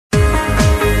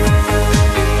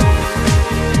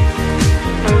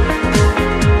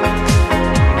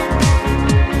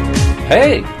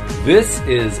Hey, this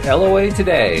is LOA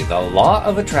Today, the Law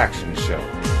of Attraction show.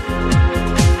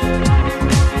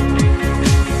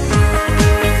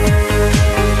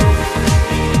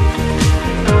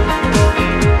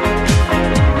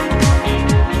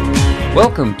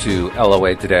 Welcome to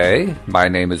LOA Today. My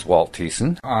name is Walt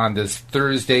on this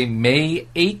Thursday, May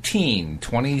 18,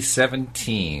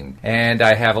 2017. And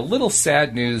I have a little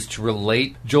sad news to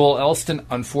relate. Joel Elston,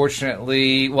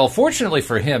 unfortunately, well, fortunately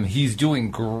for him, he's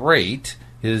doing great.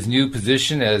 His new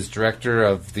position as director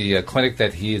of the clinic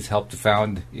that he has helped to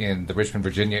found in the Richmond,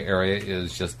 Virginia area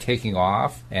is just taking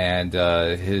off. And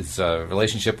his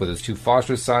relationship with his two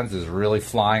foster sons is really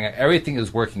flying. Everything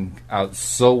is working out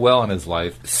so well in his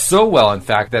life. So well, in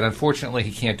fact, that unfortunately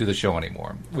he can't do the show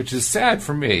anymore, which is sad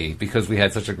for me because we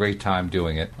had such a great time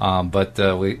doing it. But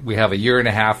we have a year and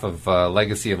a half of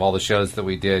legacy of all the shows that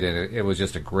we did, and it was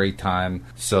just a great time.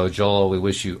 So, Joel, we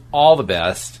wish you all the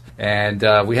best. And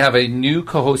we have a new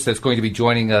co-host that's going to be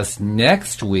joining us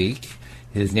next week.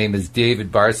 His name is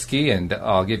David Barsky, and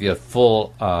I'll give you a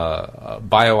full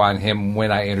bio on him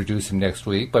when I introduce him next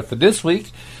week. But for this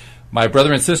week, my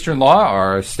brother and sister-in-law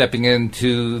are stepping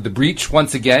into the breach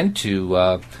once again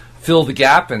to fill the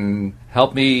gap and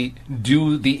help me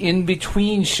do the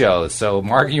in-between show. So,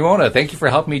 Mark Uohna, thank you for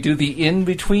helping me do the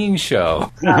in-between show.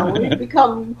 We've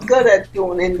become good at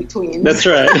doing in-between. That's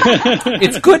right.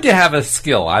 It's good to have a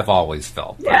skill, I've always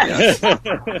felt. Yes.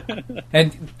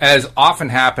 And as often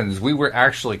happens, we were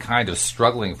actually kind of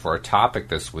struggling for a topic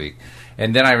this week.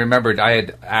 And then I remembered I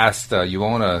had asked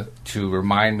Uohna to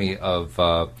remind me of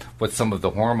what some of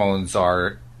the hormones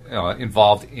are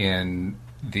involved in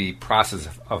the process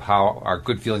of how our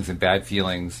good feelings and bad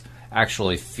feelings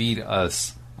actually feed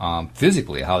us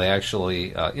physically, how they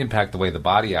actually impact the way the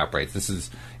body operates. This is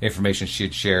information she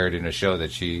had shared in a show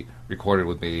that she recorded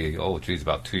with me, about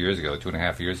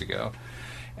 2.5 years ago.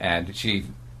 And she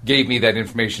gave me that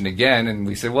information again, and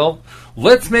we said, well,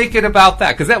 let's make it about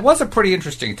that, because that was a pretty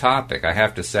interesting topic, I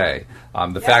have to say.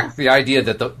 The idea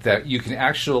that you can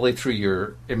actually, through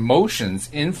your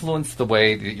emotions, influence the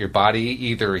way that your body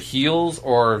either heals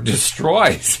or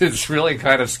destroys. It's really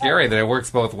kind of scary that it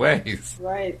works both ways.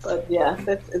 Right, but yeah,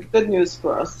 it's good news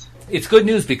for us. It's good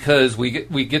news because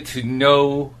we get to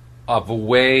know of a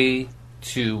way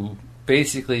to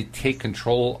basically take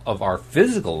control of our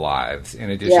physical lives in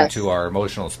addition to our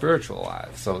emotional and spiritual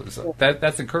lives. So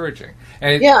that's encouraging.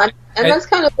 And that's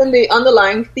kind of been the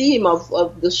underlying theme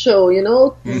of the show,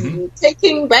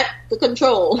 taking back the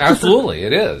control. Absolutely,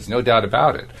 it is. No doubt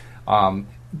about it.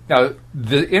 Now,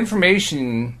 the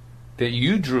information that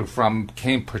you drew from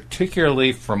came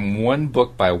particularly from one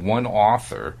book by one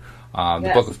author.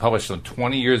 The book was published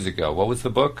 20 years ago. What was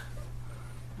the book?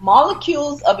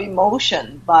 Molecules of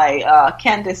Emotion by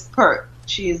Candace Pert.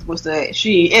 She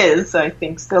is, I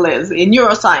think still is, a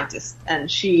neuroscientist, and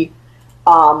she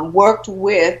worked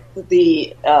with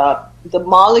the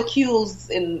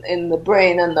molecules in the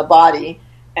brain and the body,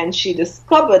 and she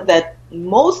discovered that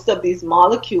most of these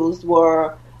molecules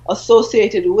were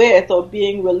associated with or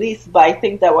being released by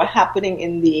things that were happening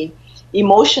in the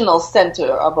emotional center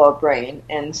of our brain.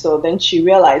 And so then she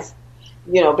realized,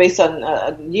 based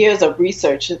on years of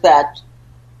research, that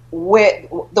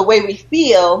the way we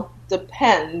feel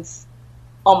depends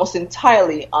almost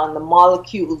entirely on the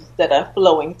molecules that are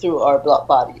flowing through our blood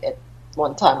body at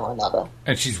one time or another.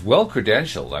 And she's well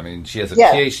credentialed. I mean, she has a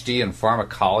PhD in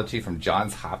pharmacology from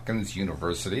Johns Hopkins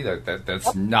University.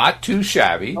 That's not too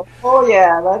shabby. Oh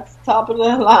yeah, that's top of the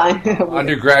line.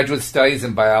 Undergraduate studies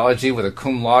in biology with a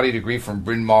cum laude degree from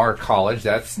Bryn Mawr College.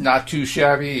 That's not too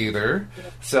shabby either.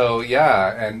 So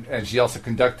and she also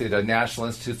conducted a National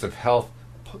Institutes of Health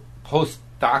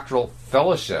postdoctoral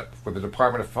fellowship for the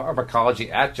Department of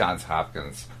Pharmacology at Johns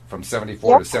Hopkins from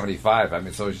 74 to 75. I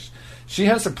mean, so she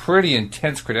has some pretty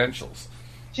intense credentials.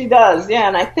 She does, yeah,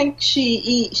 and I think she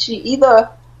either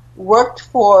worked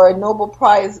for a Nobel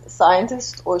Prize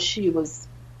scientist or she was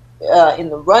in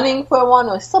the running for one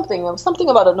or something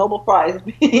about a Nobel Prize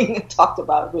being talked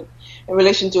about in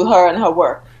relation to her and her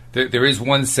work. There is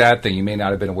one sad thing, you may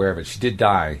not have been aware of it. She did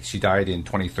die. She died in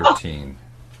 2013.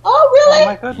 Oh, really? Oh,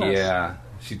 my goodness. Yeah,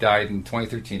 she died in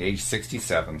 2013, age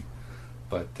 67.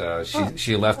 But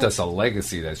she left us a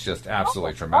legacy that's just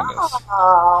absolutely tremendous.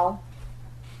 Wow.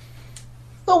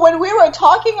 So when we were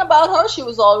talking about her, she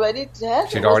was already dead?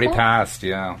 She'd already passed,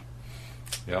 yeah.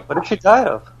 Yep. What did she die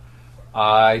of?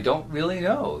 I don't really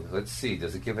know. Let's see.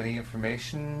 Does it give any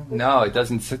information? No, it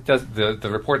doesn't. The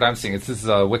report I'm seeing, this is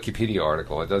a Wikipedia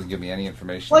article. It doesn't give me any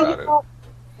information about it.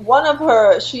 One of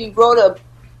her, she wrote a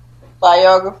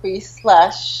biography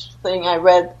 / thing. I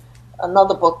read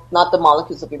another book, not The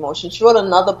Molecules of Emotion. She wrote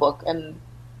another book, and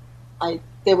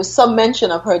there was some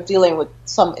mention of her dealing with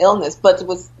some illness, but it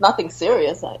was nothing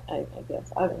serious, I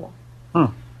guess. I don't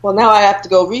know. Well, now I have to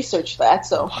go research that,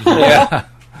 so. Yeah.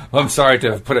 Well, I'm sorry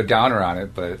to put a downer on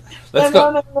it, but let's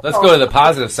go to the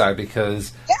positive side,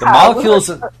 because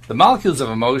the molecules of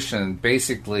emotion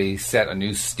basically set a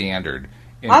new standard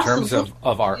in terms of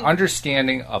our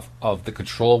understanding of the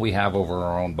control we have over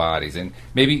our own bodies. And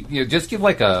maybe just give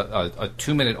like a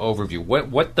 2-minute overview.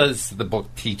 What does the book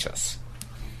teach us?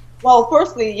 Well,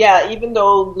 firstly, even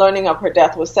though learning of her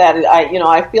death was sad,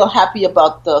 I feel happy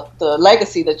about the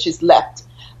legacy that she's left.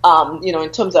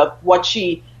 In terms of what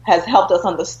she has helped us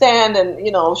understand,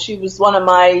 and she was one of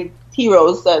my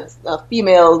heroes as a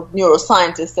female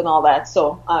neuroscientist and all that.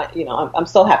 So, I'm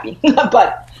still happy.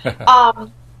 But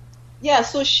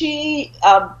so she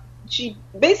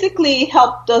basically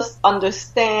helped us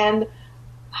understand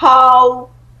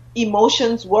how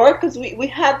emotions work, because we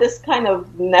had this kind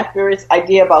of nefarious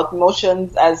idea about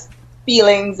emotions as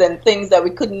feelings and things that we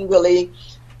couldn't really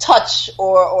touch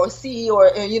or see,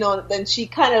 or then she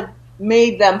kind of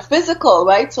made them physical,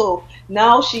 right? So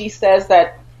now she says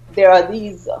that there are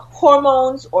these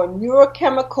hormones or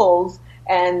neurochemicals,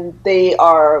 and they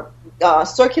are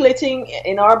circulating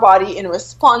in our body in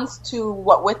response to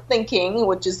what we're thinking,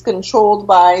 which is controlled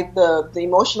by the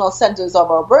emotional centers of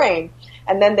our brain,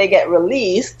 and then they get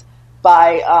released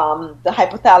by the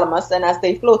hypothalamus, and as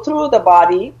they flow through the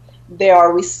body, there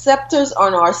are receptors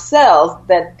on our cells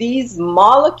that these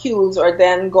molecules are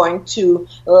then going to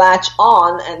latch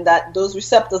on, and that those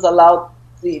receptors allow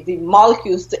the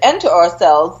molecules to enter our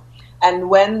cells. And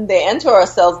when they enter our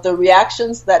cells, the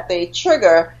reactions that they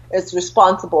trigger is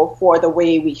responsible for the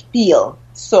way we feel.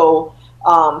 So,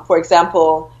 for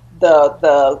example,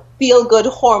 the feel-good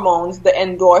hormones, the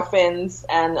endorphins,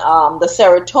 and the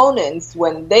serotonins,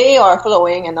 when they are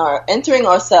flowing and are entering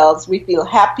our cells, we feel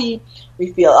happy,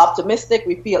 we feel optimistic,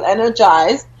 we feel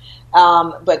energized.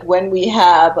 But when we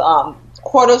have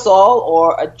cortisol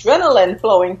or adrenaline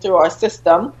flowing through our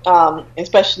system,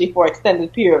 especially for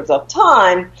extended periods of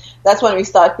time, that's when we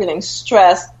start feeling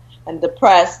stressed and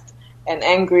depressed and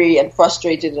angry and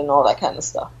frustrated and all that kind of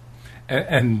stuff.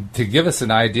 And to give us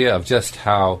an idea of just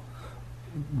how,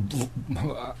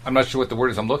 I'm not sure what the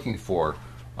word is I'm looking for,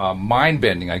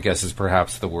 mind-bending, I guess, is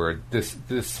perhaps the word,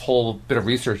 this whole bit of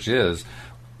research is,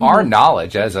 our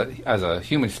knowledge as a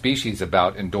human species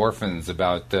about endorphins,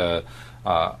 about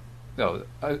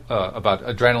about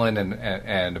adrenaline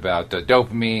and about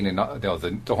dopamine and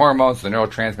the hormones, the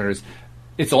neurotransmitters,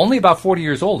 it's only about 40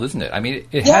 years old, isn't it? I mean,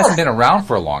 it hasn't been around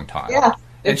for a long time. Yeah.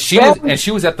 And she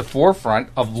was at the forefront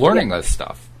of learning this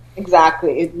stuff.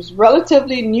 Exactly. It was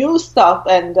relatively new stuff,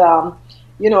 and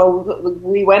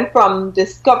we went from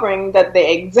discovering that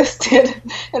they existed,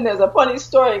 and there's a funny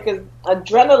story because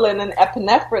adrenaline and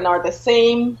epinephrine are the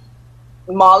same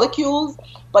molecules,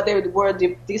 but they were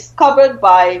discovered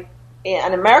by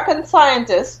an American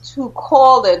scientist who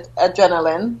called it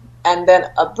adrenaline, and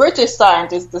then a British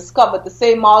scientist discovered the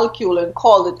same molecule and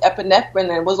called it epinephrine,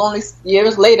 and it was only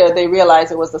years later they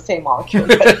realized it was the same molecule.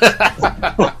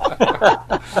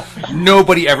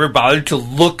 Nobody ever bothered to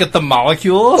look at the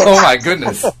molecule? Oh my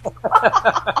goodness.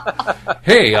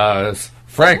 Hey,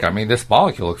 Frank, I mean, this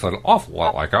molecule looks an awful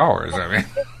lot like ours. I mean,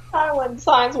 time when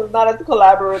science was not as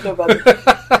collaborative as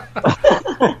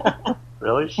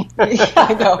Really? Yeah,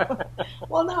 I know.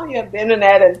 Well, now you have the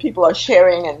internet and people are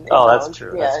sharing, and that's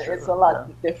true. Yeah, that's true. It's a lot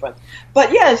different.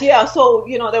 But yes, so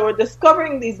they were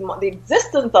discovering the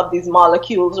existence of these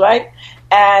molecules, right?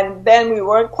 And then we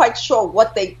weren't quite sure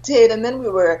what they did, and then we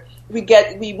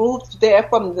moved there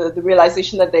from the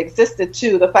realization that they existed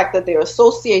to the fact that they were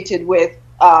associated with,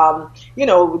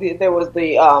 there was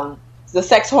the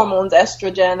sex hormones,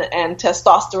 estrogen and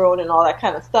testosterone and all that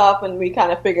kind of stuff. And we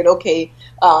kind of figured, okay,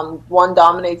 one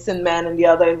dominates in men and the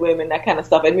other in women, that kind of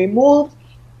stuff. And we moved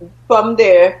from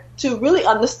there to really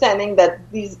understanding that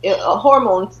these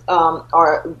hormones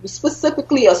are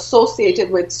specifically associated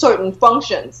with certain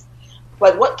functions.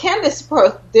 But what Candace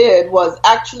Perth did was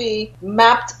actually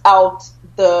mapped out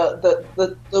the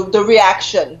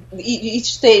reaction,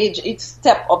 each stage, each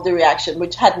step of the reaction,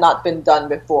 which had not been done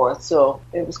before. So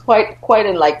it was quite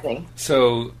enlightening.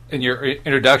 So in your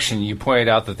introduction, you pointed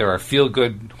out that there are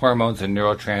feel-good hormones and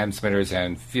neurotransmitters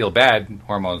and feel-bad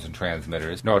hormones and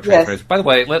neurotransmitters. Yes. By the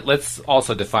way, let's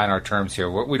also define our terms here.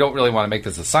 We don't really want to make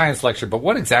this a science lecture, but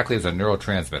what exactly is a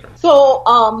neurotransmitter? So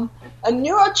a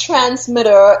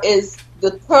neurotransmitter is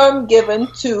the term given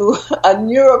to a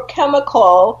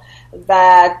neurochemical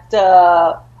that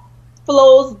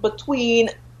flows between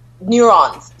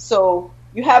neurons. So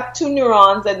you have two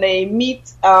neurons and they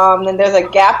meet, and there's a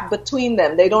gap between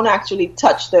them. They don't actually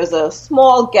touch. There's a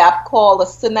small gap called a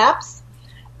synapse.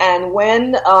 And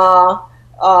when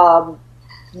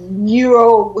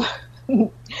neuro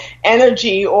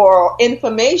energy or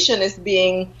information is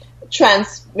being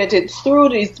transmitted through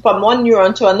these from one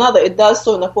neuron to another, it does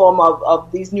so in the form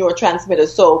of these neurotransmitters.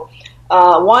 So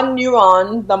one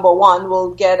neuron, number one,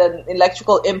 will get an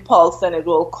electrical impulse, and it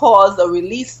will cause a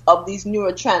release of these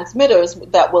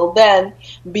neurotransmitters that will then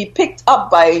be picked up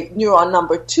by neuron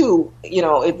number two. You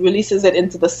know, it releases it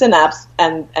into the synapse,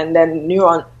 and then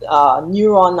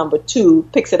neuron number two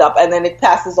picks it up, and then it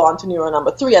passes on to neuron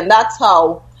number three, and that's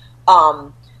how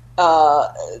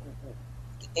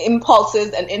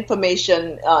impulses and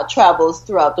information travels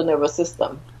throughout the nervous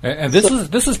system. And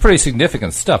this is pretty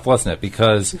significant stuff, wasn't it?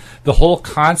 Because the whole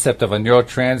concept of a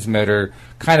neurotransmitter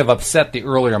kind of upset the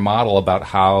earlier model about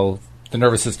how the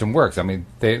nervous system works. I mean,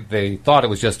 they thought it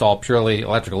was just all purely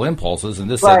electrical impulses,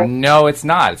 and this said, no, it's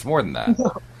not. It's more than that.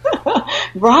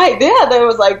 Right. Yeah, there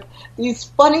was like these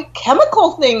funny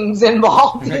chemical things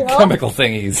involved. You know? Chemical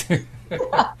thingies.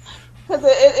 Because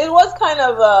it was kind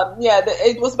of,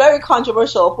 it was very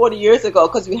controversial 40 years ago,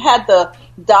 because we had the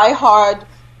diehard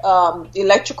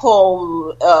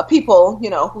electrical people, you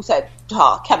know, who said,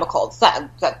 chemicals, that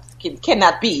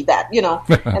cannot be that, you know.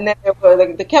 And then there were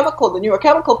the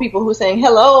neurochemical people who were saying,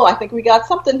 hello, I think we got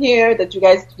something here that you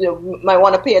guys might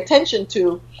want to pay attention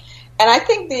to. And I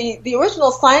think the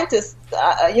original scientists,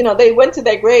 they went to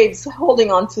their graves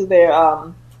holding on to their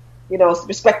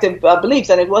respective beliefs,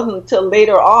 and it wasn't until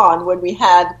later on when we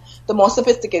had the more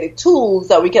sophisticated tools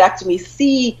that we could actually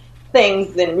see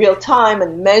things in real time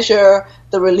and measure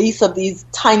the release of these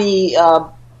tiny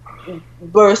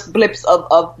blips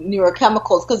of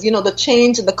neurochemicals, because, you know, the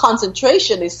change in the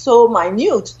concentration is so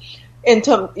minute in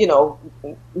terms, you know,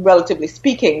 relatively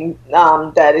speaking,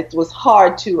 that it was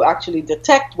hard to actually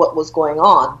detect what was going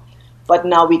on. But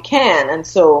now we can, and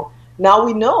so now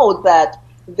we know that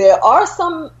there are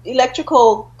some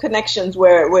electrical connections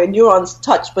where neurons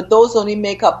touch, but those only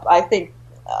make up, I think,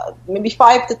 maybe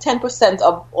 5 to 10%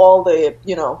 of all the,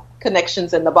 you know,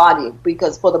 connections in the body,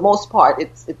 because for the most part,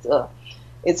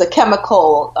 it's a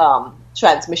chemical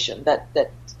transmission that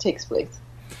takes place.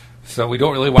 So we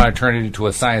don't really want to turn it into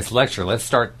a science lecture. Let's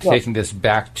start taking this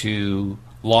back to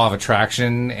law of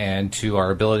attraction and to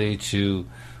our ability to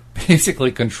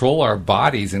basically control our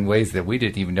bodies in ways that we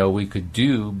didn't even know we could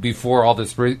do before all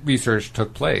this research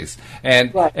took place.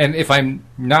 And if I'm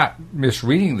not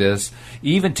misreading this,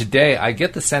 even today, I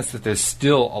get the sense that there's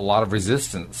still a lot of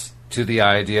resistance to the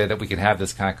idea that we can have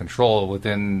this kind of control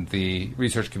within the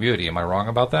research community. Am I wrong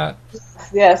about that?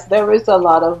 Yes, there is still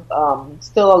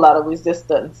a lot of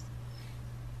resistance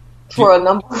for a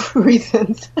number of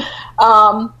reasons.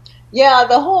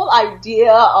 The whole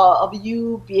idea of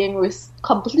you being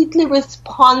completely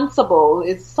responsible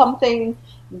is something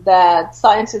that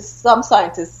some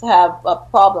scientists have a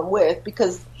problem with,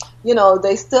 because, you know,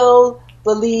 they still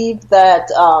believe that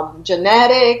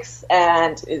genetics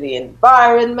and the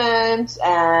environment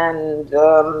and,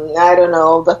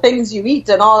 the things you eat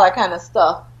and all that kind of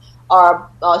stuff are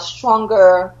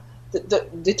stronger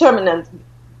determinants,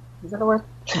 is that a word?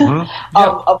 Mm-hmm.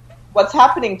 of what's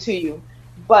happening to you.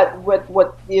 But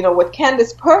what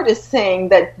Candace Pert is saying,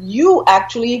 that you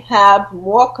actually have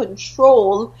more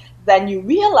control than you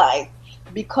realize,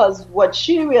 because what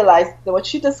she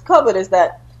discovered is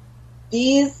that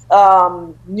these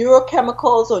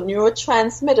neurochemicals or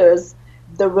neurotransmitters,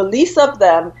 the release of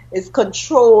them is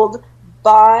controlled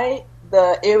by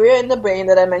the area in the brain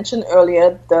that I mentioned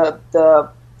earlier, the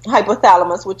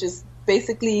hypothalamus, which is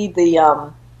basically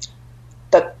the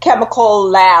chemical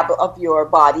lab of your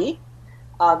body.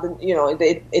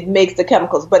 It makes the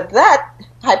chemicals, but that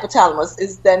hypothalamus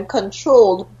is then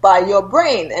controlled by your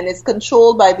brain, and it's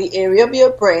controlled by the area of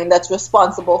your brain that's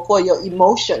responsible for your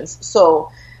emotions. So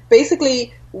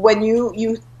basically, when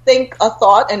you think a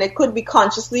thought, and it could be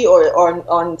consciously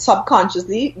or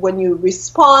subconsciously, when you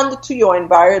respond to your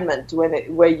environment,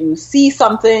 where you see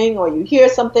something or you hear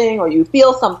something or you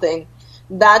feel something,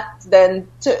 that then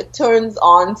turns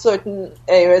on certain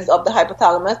areas of the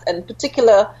hypothalamus, and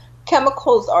particular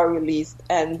chemicals are released,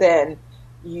 and then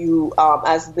you,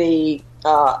 as they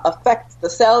affect the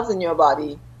cells in your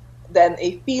body, then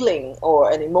a feeling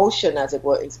or an emotion, as it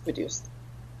were, is produced.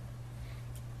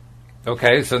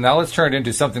 Okay, so now let's turn it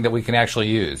into something that we can actually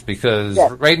use, because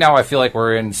right now I feel like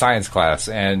we're in science class,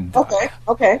 and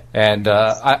and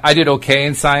I did okay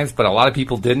in science, but a lot of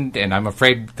people didn't, and I'm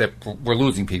afraid that we're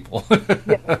losing people.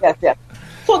 Yes.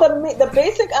 So the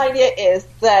basic idea is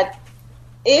that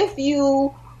if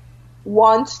you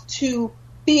want to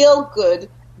feel good,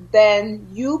 then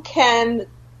you can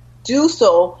do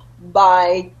so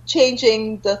by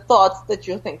changing the thoughts that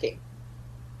you're thinking.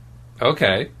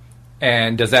 Okay.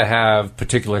 And does that have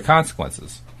particular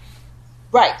consequences?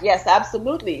 Right. Yes,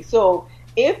 absolutely. So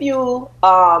if you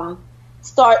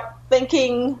start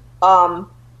thinking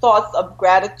thoughts of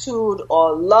gratitude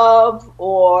or love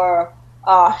or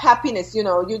happiness,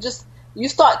 you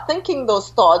start thinking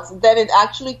those thoughts, then it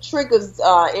actually triggers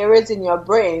areas in your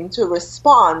brain to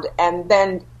respond, and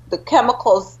then the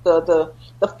chemicals, the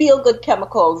feel-good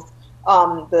chemicals,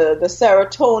 the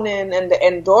serotonin and the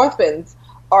endorphins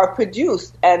are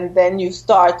produced, and then you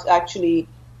start actually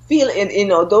feeling,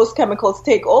 those chemicals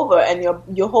take over, and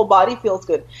your whole body feels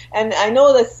good. And I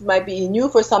know this might be new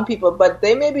for some people, but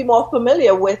they may be more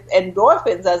familiar with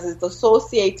endorphins as it's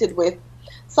associated with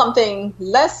something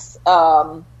less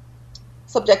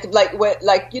subjective,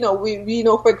 we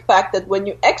know for a fact that when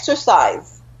you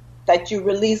exercise, that you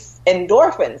release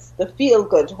endorphins, the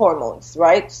feel-good hormones,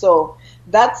 right? So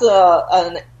that's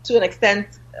to an extent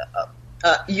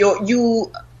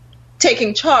you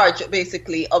taking charge,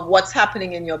 basically, of what's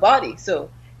happening in your body. So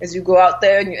as you go out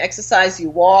there and you exercise, you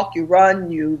walk, you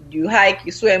run, you hike,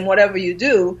 you swim, whatever you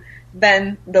do,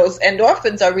 then those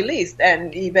endorphins are released,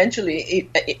 and eventually,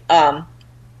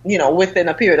 within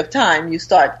a period of time, you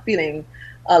start feeling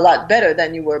a lot better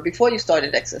than you were before you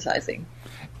started exercising.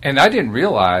 And I didn't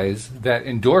realize that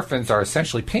endorphins are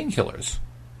essentially painkillers.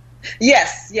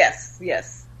 Yes.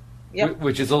 Yep.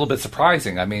 Which is a little bit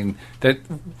surprising. I mean,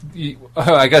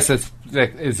 I guess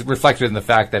that is reflected in the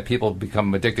fact that people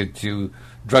become addicted to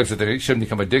drugs that they shouldn't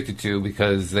become addicted to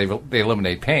because they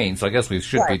eliminate pain. So I guess we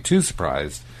shouldn't be too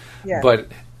surprised. Yeah. But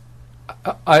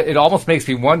it almost makes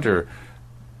me wonder,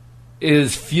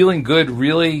 is feeling good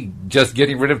really just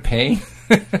getting rid of pain?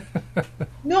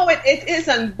 No, it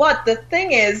isn't. But the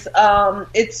thing is,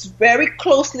 it's very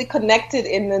closely connected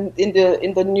in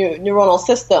the neuronal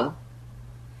system.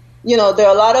 There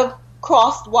are a lot of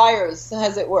crossed wires,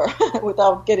 as it were,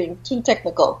 without getting too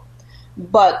technical.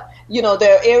 But there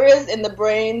are areas in the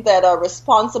brain that are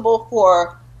responsible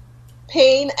for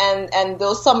pain, and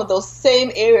some of those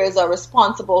same areas are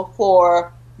responsible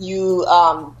for you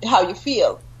how you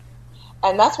feel,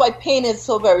 and that's why pain is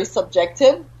so very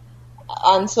subjective.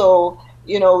 And so,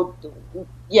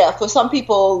 for some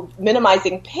people,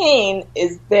 minimizing pain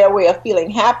is their way of feeling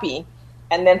happy.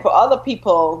 And then for other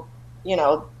people,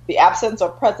 the absence or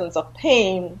presence of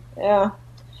pain, but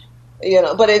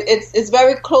it's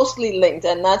very closely linked.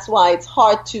 And that's why it's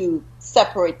hard to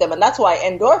separate them. And that's why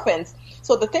endorphins.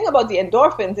 So the thing about the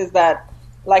endorphins is that,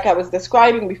 like I was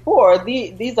describing before,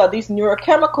 these are these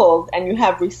neurochemicals, and you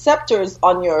have receptors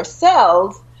on your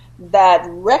cells that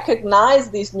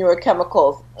recognize these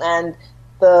neurochemicals, and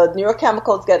the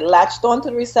neurochemicals get latched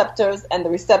onto the receptors, and the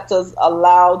receptors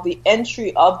allow the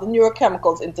entry of the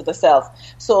neurochemicals into the cells.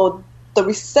 So the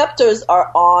receptors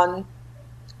are on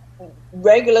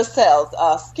regular cells,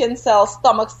 skin cells,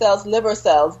 stomach cells, liver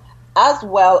cells, as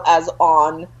well as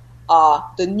on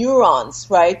the neurons,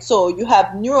 right? So you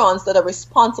have neurons that are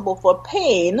responsible for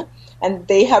pain, and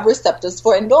they have receptors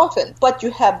for endorphins, but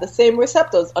you have the same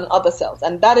receptors on other cells.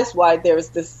 And that is why there is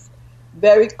this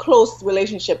very close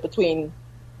relationship between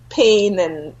pain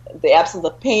and the absence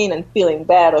of pain and feeling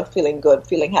bad or feeling good,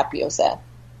 feeling happy or sad.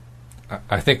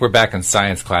 I think we're back in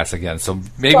science class again, so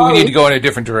maybe we need to go in a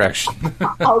different direction.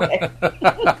 Okay.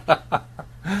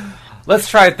 Let's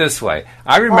try it this way.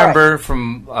 I remember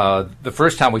from the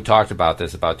first time we talked about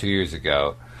this about 2 years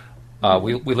ago,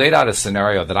 we laid out a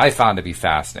scenario that I found to be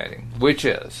fascinating, which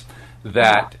is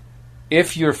that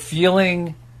if you're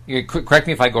feeling, correct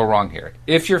me if I go wrong here,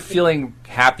 if you're feeling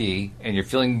happy and you're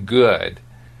feeling good,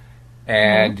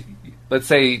 and let's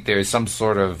say there's some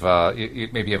sort of,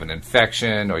 maybe you have an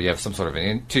infection or you have some sort of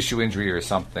a tissue injury or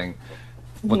something,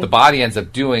 what the body ends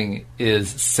up doing is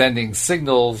sending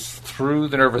signals through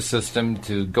the nervous system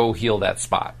to go heal that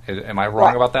spot. Am I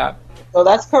wrong about that? So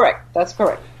that's correct. That's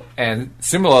correct. And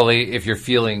similarly, if you're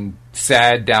feeling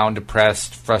sad, down,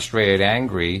 depressed, frustrated,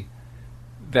 angry,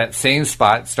 that same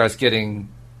spot starts getting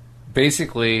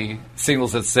basically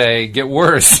signals that say, get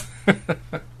worse.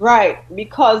 Right.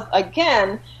 Because,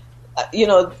 again,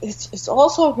 it's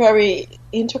also very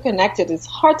interconnected. It's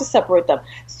hard to separate them.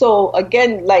 So,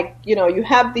 again, you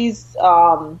have these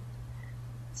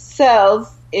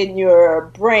cells in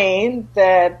your brain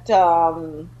that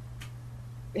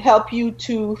help you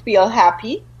to feel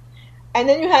happy. And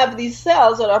then you have these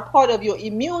cells that are part of your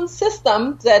immune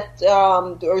system that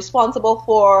are responsible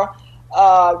for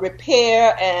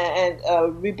repair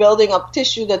and rebuilding of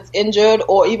tissue that's injured,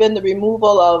 or even the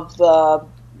removal of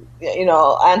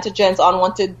antigens,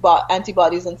 unwanted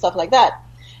antibodies, and stuff like that.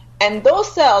 And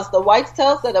those cells, the white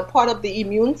cells that are part of the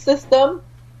immune system,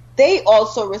 they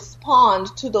also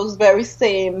respond to those very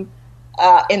same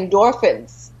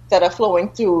endorphins that are flowing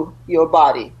through your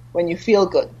body when you feel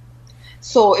good.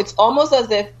 So it's almost as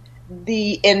if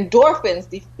the endorphins,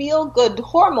 the feel-good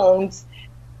hormones,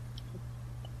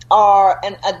 are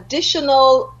an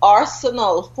additional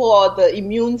arsenal for the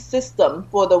immune system,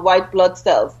 for the white blood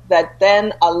cells, that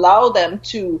then allow them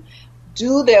to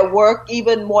do their work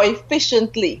even more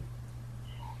efficiently.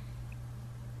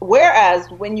 Whereas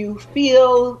when you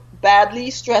feel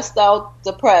badly, stressed out,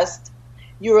 depressed,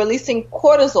 you're releasing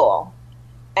cortisol,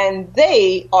 and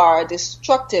they are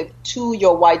destructive to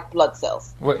your white blood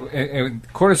cells. And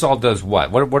cortisol does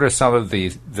what? What are some of the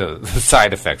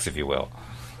side effects, if you will?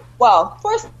 Well,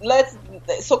 first,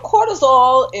 so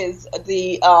cortisol is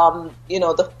the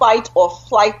the fight or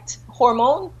flight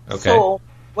hormone. Okay. So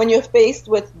when you're faced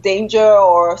with danger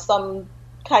or some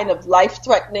kind of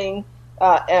life-threatening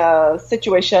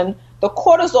situation, the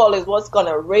cortisol is what's going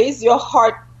to raise your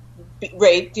heart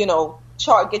rate,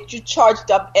 get you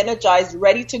charged up, energized,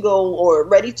 ready to go, or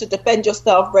ready to defend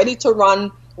yourself, ready to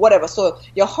run, whatever. So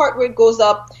your heart rate goes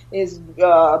up,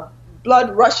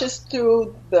 blood rushes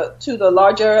to the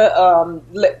larger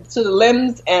to the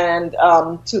limbs and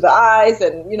to the eyes,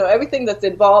 and everything that's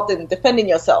involved in defending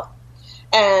yourself.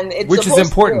 And it's which is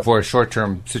important for a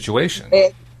short-term situation.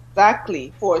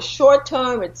 Exactly. For a short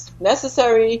term, it's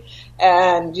necessary,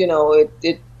 and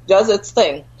it does its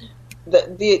thing.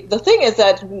 The thing is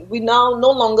that we now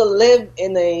no longer live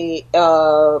in a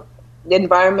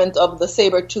environment of the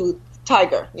saber-toothed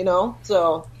tiger,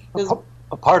 So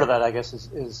a part of that, I guess,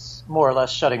 is more or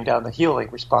less shutting down the healing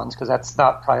response, because that's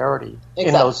not priority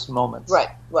in those moments. Right.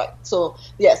 So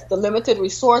yes, the limited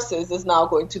resources is now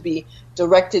going to be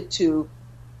directed to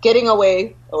getting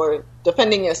away or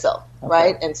defending yourself,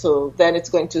 right? And so then it's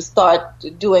going to start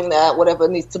doing that, whatever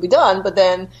needs to be done, but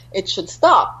then it should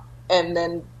stop. And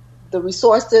then the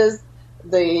resources,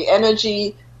 the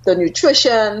energy, the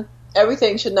nutrition,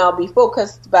 everything should now be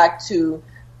focused back to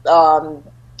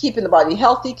keeping the body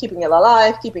healthy, keeping it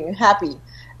alive, keeping it happy.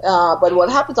 But what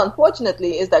happens,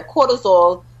 unfortunately, is that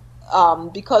cortisol,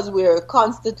 because we're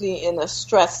constantly in a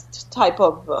stressed type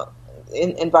of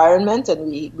environment, and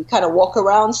we kind of walk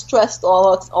around stressed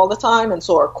all the time, and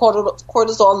so our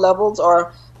cortisol levels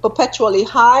are perpetually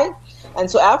high. And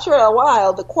so after a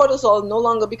while, the cortisol no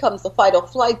longer becomes the fight or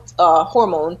flight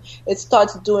hormone. It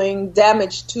starts doing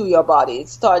damage to your body. It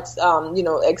starts,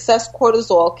 excess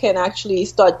cortisol can actually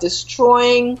start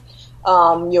destroying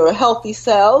your healthy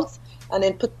cells, and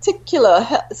in particular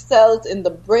cells in the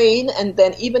brain, and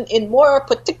then even in more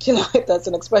particular, if that's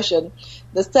an expression,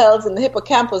 the cells in the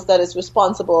hippocampus that is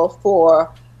responsible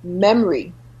for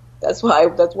memory. That's one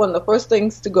of the first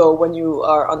things to go when you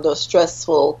are under a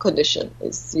stressful condition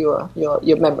is your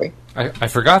memory. I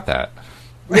forgot that.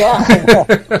 Yeah.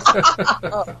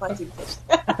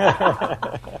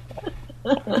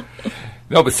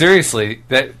 No, but seriously,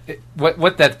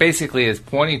 what that basically is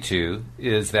pointing to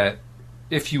is that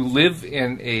if you live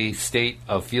in a state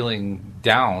of feeling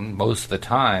down most of the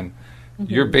time,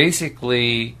 you're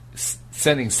basically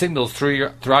sending signals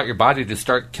throughout your body to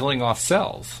start killing off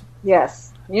cells. Yes.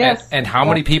 And how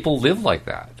many people live like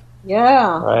that?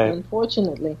 Yeah, right.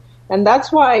 Unfortunately. And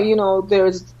that's why,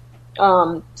 there's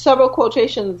several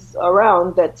quotations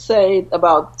around that say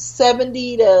about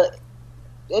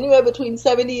anywhere between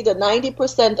 70 to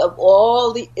 90% of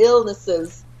all the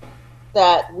illnesses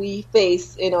that we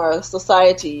face in our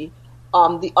society,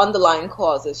 the underlying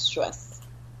cause is stress.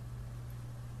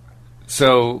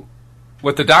 So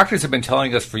what the doctors have been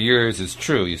telling us for years is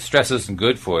true. Stress isn't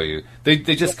good for you. They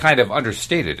just kind of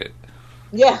understated it.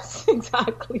 Yes,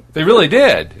 exactly. They really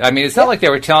did. I mean, it's not like they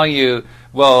were telling you,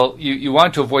 well, you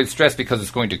want to avoid stress because it's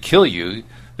going to kill you.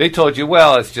 They told you,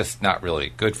 well, it's just not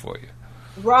really good for you.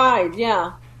 Right,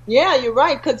 yeah. Yeah, you're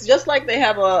right, because just like they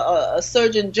have a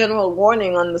Surgeon General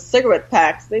warning on the cigarette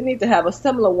packs, they need to have a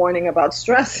similar warning about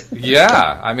stress.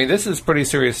 Yeah, I mean, this is pretty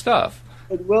serious stuff.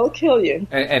 It will kill you.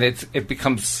 And it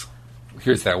becomes...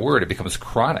 Here's that word, it becomes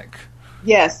chronic.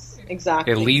 Yes,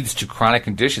 exactly. It leads to chronic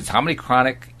conditions. How many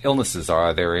chronic illnesses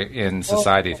are there in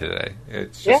society today?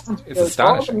 It's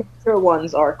astonishing. All the major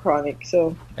ones are chronic.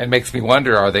 So it makes me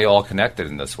wonder, are they all connected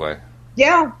in this way?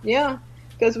 Yeah.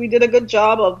 Because we did a good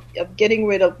job of getting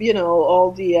rid of,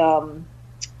 all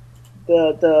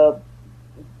the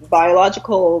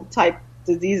biological type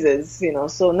diseases,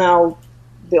 So now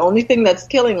the only thing that's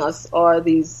killing us are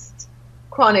these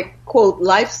chronic, quote,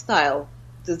 lifestyle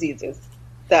diseases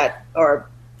that are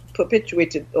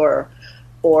perpetuated or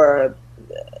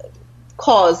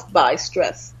caused by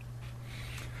stress.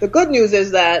 The good news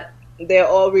is that they're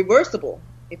all reversible.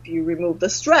 If you remove the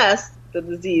stress, the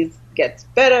disease gets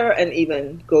better and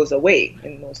even goes away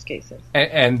in most cases.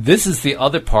 And this is the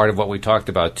other part of what we talked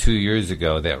about 2 years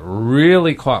ago that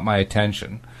really caught my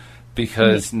attention,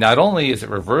 because not only is it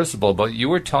reversible, but you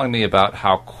were telling me about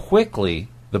how quickly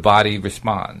the body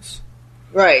responds.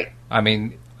 Right. I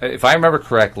mean, if I remember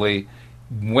correctly,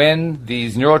 when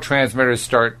these neurotransmitters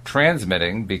start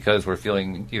transmitting, because we're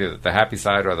feeling either the happy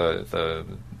side or the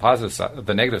positive side,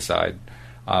 the negative side,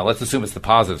 let's assume it's the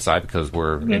positive side because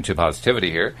we're into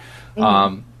positivity here.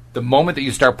 The moment that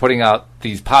you start putting out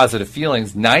these positive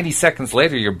feelings, 90 seconds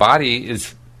later, your body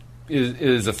is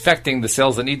affecting the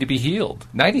cells that need to be healed.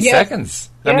 90 seconds.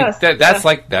 I mean, that's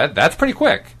like that. That's pretty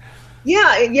quick. Yeah.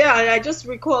 I just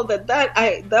recalled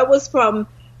that was from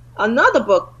another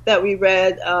book that we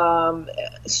read,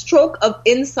 Stroke of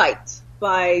Insight,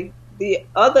 by the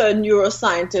other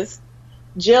neuroscientist,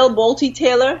 Jill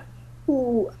Taylor,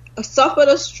 who suffered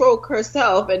a stroke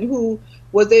herself and who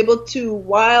was able to,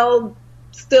 while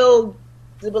still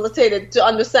debilitated, to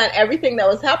understand everything that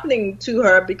was happening to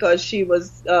her, because she had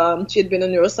been a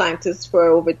neuroscientist for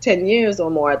over 10 years or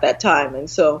more at that time.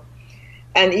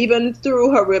 And even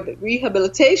through her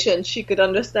rehabilitation, she could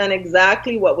understand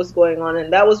exactly what was going on.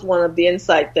 And that was one of the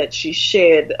insights that she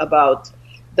shared about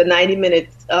the 90-minute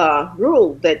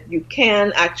rule, that you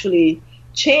can actually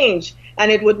change. And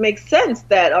it would make sense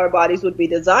that our bodies would be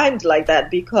designed like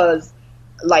that because,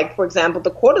 like, for example,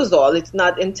 the cortisol, it's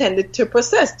not intended to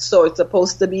persist. So it's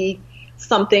supposed to be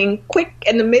something quick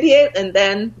and immediate and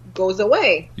then goes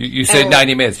away. You said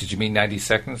 90 minutes. Did you mean 90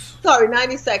 seconds? Sorry,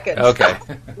 90 seconds. Okay.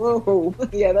 Whoa.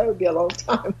 Yeah, that would be a long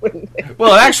time, wouldn't it?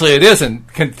 Well, actually, it isn't,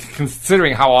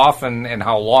 considering how often and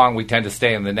how long we tend to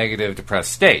stay in the negative,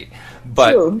 depressed state.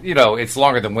 But, True. It's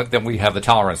longer than we have the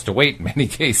tolerance to wait in many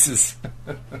cases.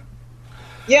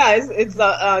 Yeah, it's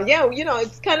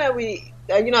kind of,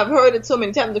 I've heard it so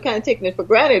many times, we're kind of taking it for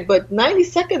granted, but 90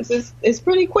 seconds is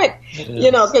pretty quick,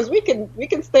 because we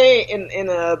can stay in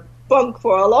a funk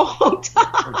for a long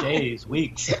time. For days,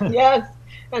 weeks. Yes.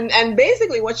 And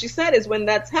basically what she said is when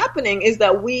that's happening is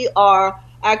that we are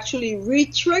actually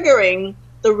re-triggering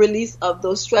the release of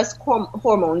those stress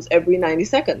hormones every 90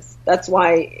 seconds. That's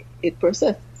why it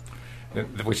persists.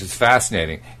 Which is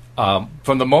fascinating.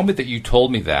 From the moment that you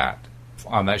told me that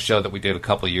on that show that we did a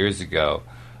couple of years ago,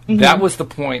 that was the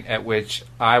point at which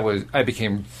I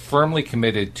became firmly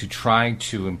committed to trying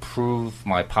to improve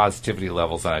my positivity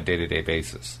levels on a day-to-day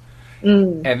basis.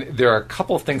 And there are a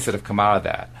couple of things that have come out of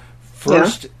that.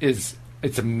 First is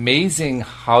it's amazing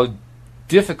how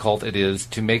difficult it is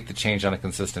to make the change on a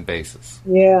consistent basis.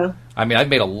 Yeah. I mean, I've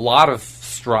made a lot of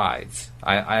strides.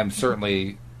 I am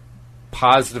certainly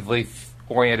positively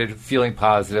oriented, feeling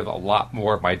positive a lot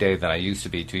more of my day than I used to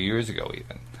be 2 years ago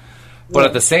even. But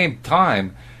at the same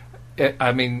time,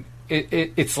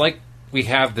 it's like we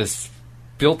have this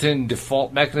built-in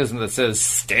default mechanism that says,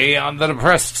 stay on the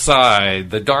depressed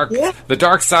side. The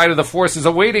dark side of the force is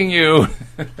awaiting you.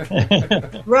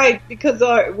 Right, because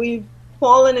we've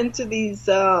fallen into these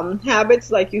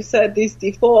habits, like you said, these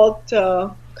default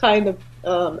kind of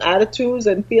attitudes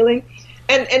and feeling.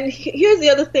 And here's the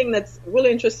other thing that's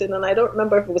really interesting, and I don't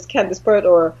remember if it was Candace Pert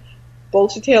or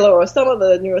Bolshe Taylor or some of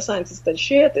the neuroscientists that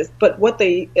shared this, but what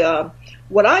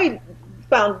I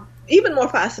found even more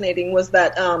fascinating was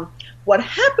that what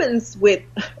happens with,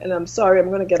 and I'm sorry, I'm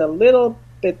going to get a little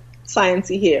bit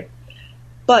sciencey here,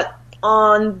 but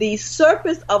on the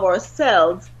surface of our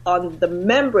cells, on the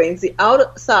membranes, the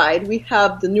outside, we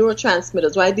have the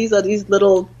neurotransmitters, right? These are these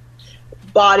little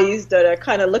bodies that are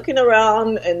kind of looking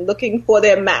around and looking for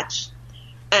their match.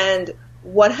 And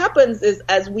what happens is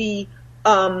as we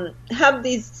have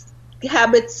these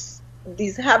habits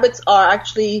are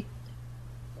actually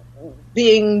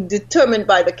being determined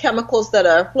by the chemicals that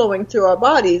are flowing through our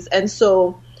bodies. And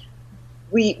so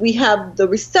we have the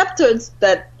receptors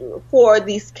that for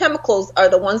these chemicals are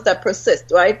the ones that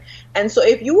persist, right? And so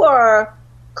if you are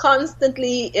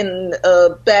constantly in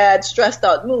bad, stressed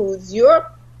out moods, your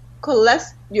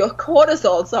cortisol,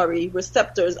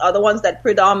 receptors are the ones that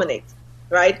predominate,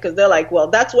 right? Because they're like, well,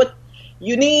 that's what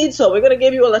you need, so we're going to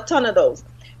give you a ton of those.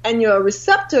 And your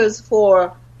receptors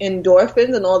for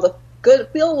endorphins and all the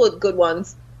feel-good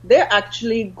ones, they're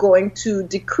actually going to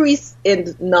decrease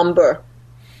in number.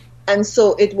 And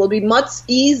so it will be much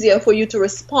easier for you to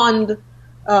respond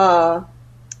to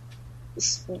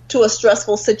a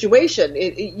stressful situation.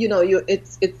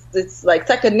 It's like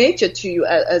second nature to you,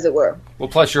 as it were. Well,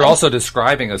 plus you're also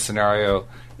describing a scenario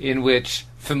in which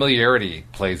familiarity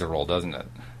plays a role, doesn't it?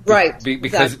 Right.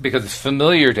 Because it's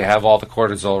familiar to have all the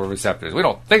cortisol receptors. We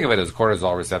don't think of it as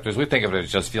cortisol receptors. We think of it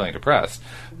as just feeling depressed.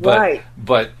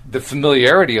 But the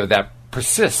familiarity of that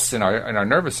persists in our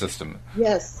nervous system.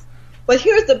 Yes. But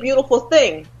here's the beautiful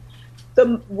thing.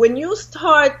 When you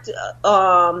start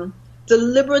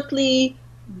deliberately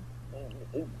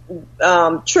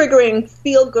triggering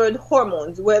feel-good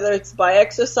hormones, whether it's by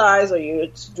exercise or you're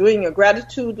doing your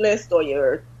gratitude list or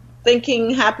you're thinking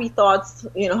happy thoughts,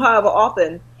 however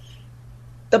often,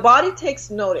 the body takes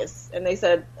notice, and they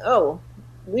said, oh,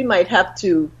 we might have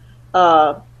to,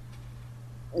 have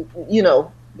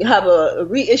a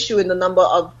reissue in the number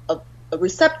of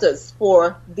receptors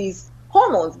for these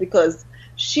hormones because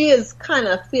she is kind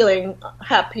of feeling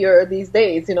happier these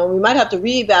days. We might have to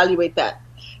reevaluate that.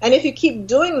 And if you keep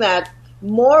doing that,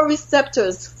 more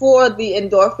receptors for the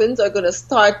endorphins are going to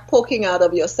start poking out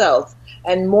of your cells,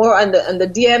 and the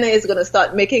DNA is going to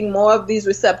start making more of these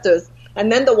receptors. And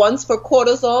then the ones for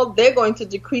cortisol, they're going to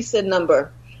decrease in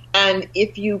number. And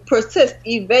if you persist,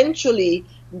 eventually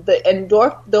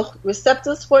the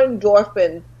receptors for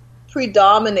endorphin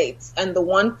predominates, and the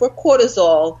one for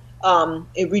cortisol,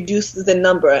 it reduces the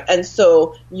number. And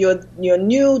so your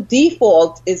new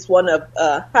default is one of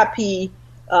happy,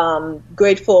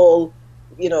 grateful,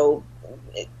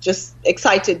 just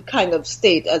excited kind of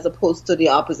state, as opposed to the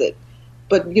opposite.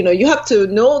 But, you have to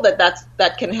know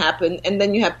that can happen, and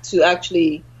then you have to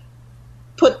actually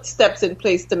put steps in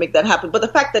place to make that happen. But the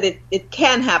fact that it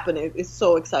can happen is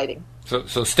so exciting.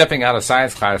 So stepping out of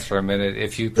science class for a minute,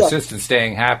 if you persist in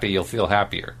staying happy, you'll feel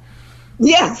happier.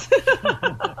 Yes.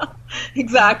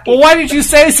 Exactly. Well, why did you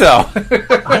say so? I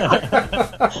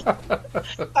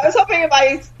was hoping if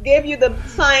I gave you the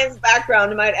science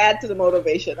background, it might add to the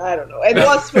motivation. I don't know. It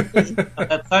was for me.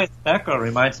 That science background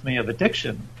reminds me of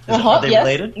addiction. Are they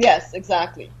related? Yes,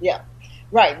 exactly. Yeah.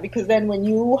 Right, because then when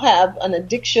you have an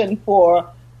addiction for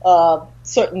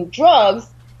certain drugs,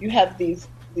 you have these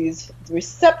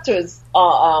receptors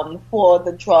for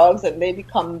the drugs, and they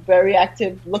become very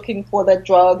active looking for that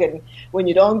drug. And when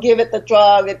you don't give it the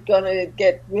drug, it's going to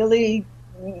get really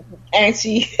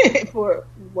antsy, for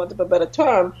want of a better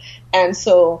term. And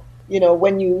so,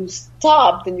 when you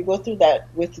stop, then you go through that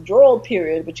withdrawal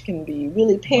period, which can be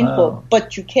really painful. Wow.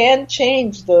 But you can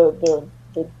change the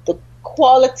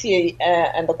quality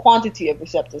and the quantity of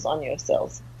receptors on your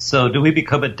cells. So do we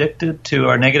become addicted to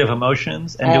our negative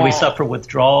emotions? And do we suffer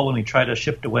withdrawal when we try to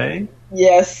shift away?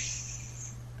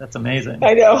 Yes. That's amazing.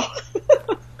 I know.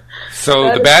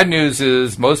 So the bad news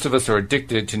is most of us are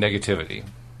addicted to negativity.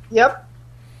 Yep.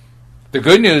 The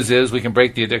good news is we can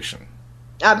break the addiction.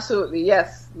 Absolutely,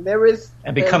 yes. There is.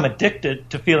 And become addicted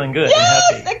to feeling good and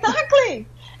happy. Yes, exactly.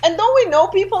 And don't we know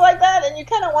people like that? And you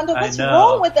kind of wonder what's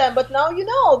wrong with them. But now you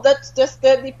know that's just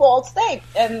their default state.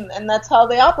 And that's how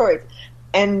they operate.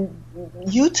 And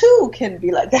you too can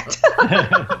be like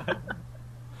that.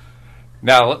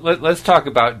 Now, let's talk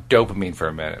about dopamine for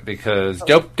a minute, because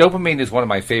dopamine is one of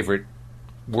my favorite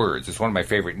words. It's one of my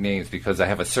favorite names because I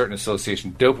have a certain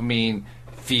association. Dopamine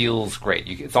feels great.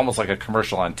 It's almost like a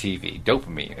commercial on TV.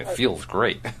 Dopamine, it feels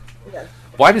great. Yes.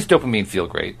 Why does dopamine feel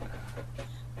great?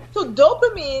 So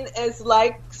dopamine is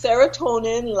like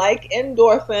serotonin, like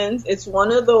endorphins. It's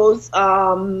one of those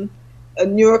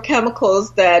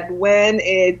neurochemicals that when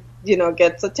it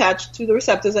gets attached to the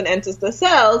receptors and enters the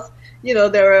cells,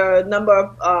 there are a number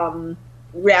of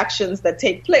reactions that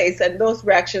take place, and those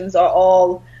reactions are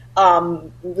all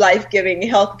life-giving,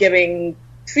 health-giving,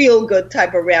 feel-good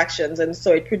type of reactions, and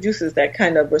so it produces that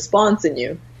kind of response in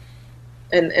you.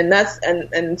 And that's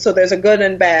and so there's a good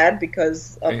and bad,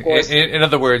 because of course. In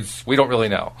other words, we don't really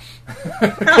know.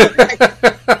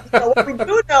 So what we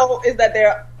do know is that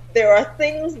there are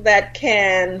things that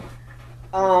can,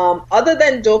 other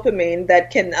than dopamine,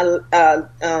 that can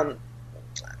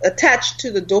attach to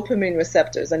the dopamine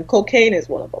receptors, and cocaine is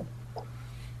one of them.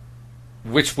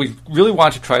 Which we really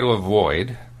want to try to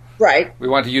avoid. Right. We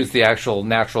want to use the actual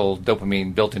natural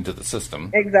dopamine built into the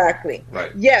system. Exactly.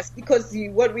 Right. Yes, because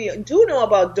what we do know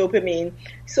about dopamine,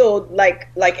 so like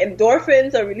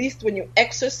endorphins are released when you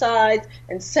exercise,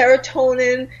 and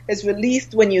serotonin is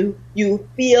released when you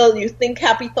think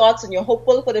happy thoughts and you're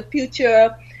hopeful for the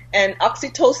future, and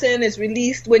oxytocin is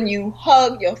released when you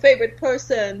hug your favorite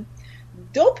person.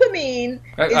 Dopamine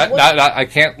I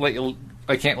can't let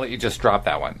you just drop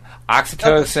that one.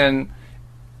 Oxytocin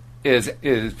is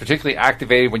particularly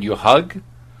activated when you hug?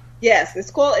 Yes,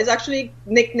 it's actually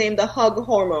nicknamed the hug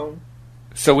hormone.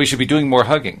 So we should be doing more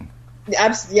hugging.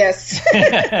 Yes.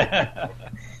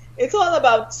 It's all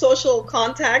about social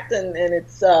contact, and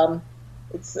it's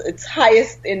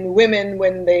highest in women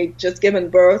when they just given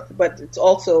birth, but it's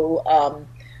also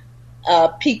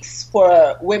peaks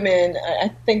for women.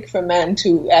 I think for men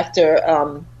too. After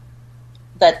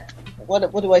that,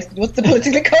 what's the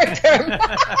politically correct term?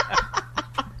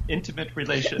 Intimate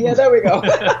relations. Yeah, there we go.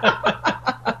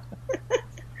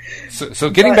 So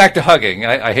getting back to hugging,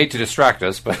 I hate to distract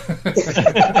us, but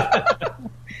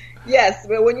yes,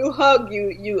 but when you hug,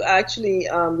 you actually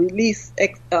release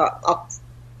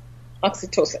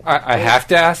oxytocin. I have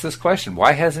to ask this question: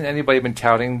 why hasn't anybody been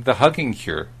touting the hugging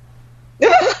cure?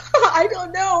 I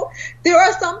don't know. There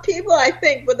are some people, I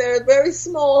think, but they're a very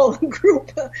small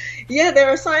group. Yeah, there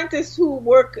are scientists who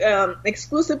work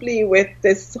exclusively with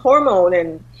this hormone,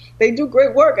 and they do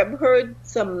great work. I've heard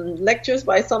some lectures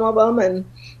by some of them, and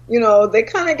they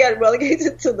kind of get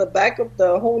relegated to the back of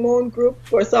the hormone group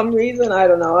for some reason. I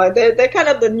don't know. They're kind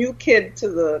of the new kid to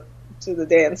the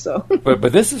dance. So,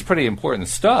 but this is pretty important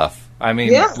stuff. I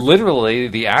mean, literally,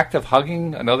 the act of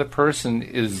hugging another person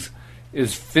is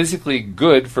physically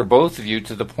good for both of you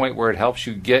to the point where it helps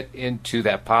you get into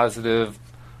that positive,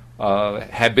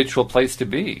 habitual place to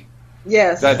be.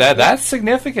 Yes, that's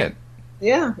significant.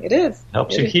 Yeah, it is.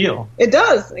 Helps you heal. It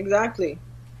does, exactly.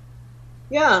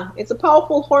 Yeah, it's a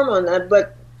powerful hormone,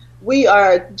 but we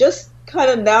are just kind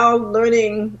of now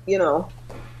learning,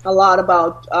 a lot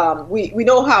about, we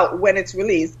know how, when it's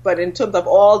released, but in terms of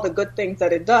all the good things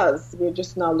that it does, we're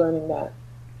just now learning that.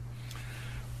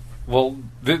 Well,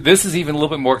 this is even a little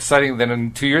bit more exciting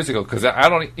than 2 years ago, because I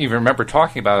don't even remember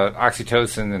talking about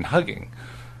oxytocin and hugging.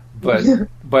 But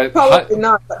Probably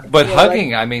not. But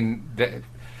hugging, I mean...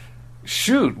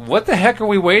 Shoot, what the heck are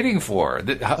we waiting for?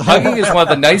 Hugging is one of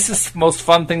the nicest, most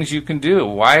fun things you can do.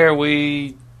 Why are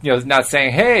we, not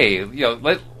saying, hey,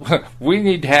 we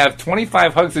need to have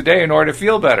 25 hugs a day in order to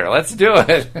feel better. Let's do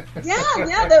it.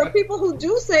 Yeah, there are people who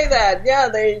do say that. Yeah,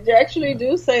 they actually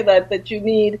do say that you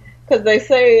need, because they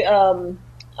say,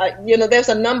 there's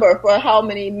a number for how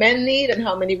many men need and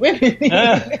how many women need.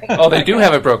 Oh, they do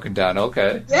have it broken down.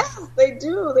 Okay. Yes, they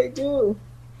do.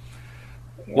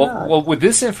 Well, with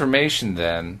this information,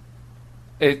 then,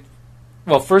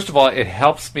 first of all, it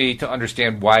helps me to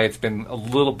understand why it's been a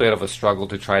little bit of a struggle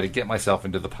to try to get myself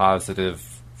into the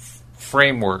positive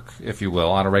framework, if you will,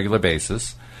 on a regular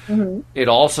basis. Mm-hmm. It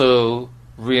also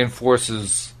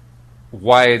reinforces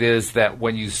why it is that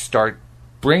when you start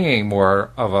bringing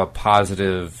more of a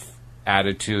positive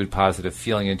attitude, positive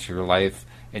feeling into your life,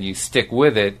 and you stick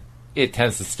with it, it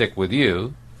tends to stick with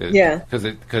you. Yeah.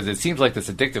 Because it seems like this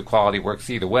addictive quality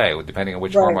works either way, depending on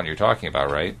which hormone you're talking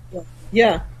about, right?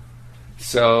 Yeah.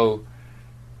 So,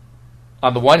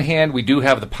 on the one hand, we do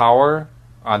have the power.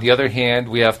 On the other hand,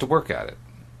 we have to work at it.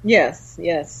 Yes.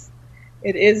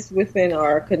 It is within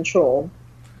our control.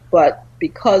 But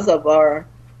because of our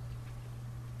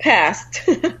past,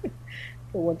 for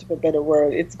want of a better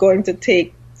word, it's going to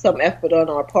take some effort on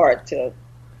our part to...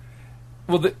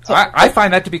 Well, I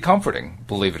find that to be comforting,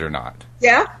 believe it or not.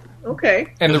 Yeah? Okay.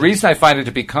 And the reason I find it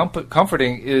to be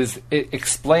comforting is it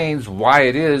explains why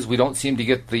it is we don't seem to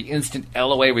get the instant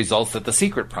LOA results that The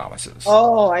Secret promises.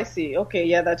 Oh, I see. Okay,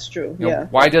 yeah, that's true.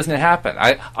 Why doesn't it happen?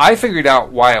 I figured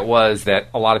out why it was that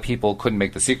a lot of people couldn't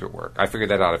make The Secret work. I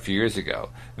figured that out a few years ago.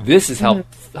 This is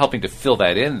helping to fill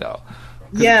that in, though.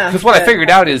 Because what I figured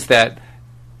out is that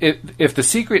if The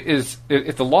Secret is...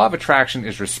 If the law of attraction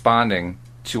is responding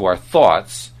to our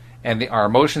thoughts, and our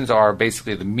emotions are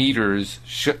basically the meters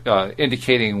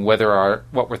indicating whether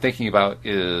what we're thinking about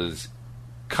is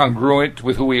congruent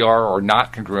with who we are or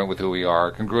not congruent with who we are,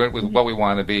 congruent with what we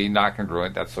want to be, not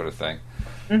congruent, that sort of thing,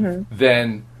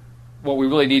 then what we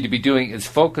really need to be doing is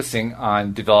focusing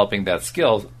on developing that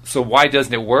skill. So why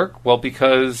doesn't it work? Well,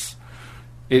 because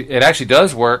it actually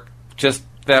does work, just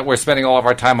that we're spending all of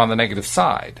our time on the negative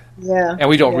side. Yeah. And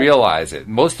we don't realize it.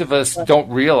 Most of us don't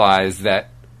realize that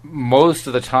most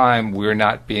of the time we're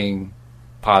not being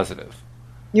positive.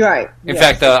 You're right. In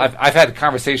fact, I've had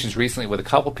conversations recently with a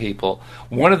couple people.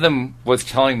 One of them was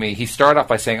telling me, he started off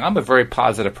by saying, I'm a very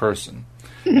positive person.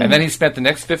 And then he spent the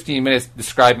next 15 minutes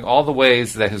describing all the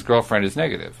ways that his girlfriend is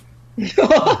negative.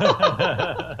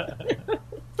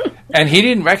 And he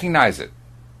didn't recognize it.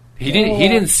 He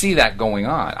didn't see that going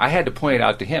on. I had to point it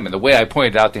out to him. And the way I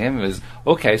pointed it out to him is,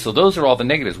 okay, so those are all the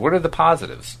negatives. What are the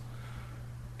positives?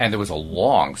 And there was a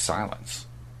long silence.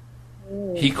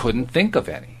 He couldn't think of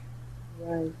any.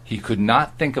 Right. He could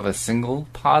not think of a single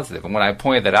positive. And when I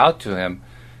pointed that out to him,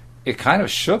 it kind of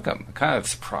shook him. It kind of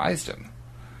surprised him.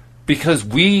 Because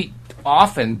we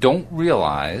often don't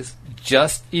realize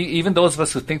even those of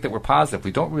us who think that we're positive,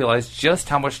 we don't realize just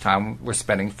how much time we're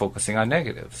spending focusing on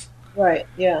negatives. Right,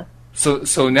 yeah.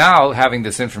 So now having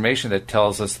this information that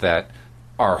tells us that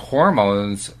our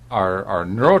hormones, our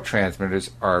neurotransmitters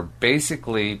are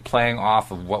basically playing off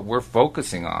of what we're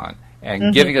focusing on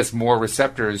and giving us more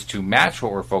receptors to match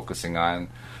what we're focusing on.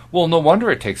 Well, no wonder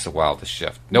it takes a while to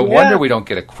shift. No wonder we don't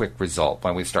get a quick result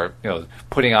when we start,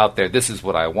 putting out there, this is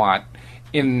what I want,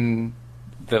 in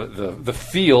the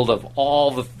field of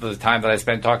all the time that I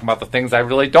spend talking about the things I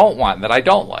really don't want and that I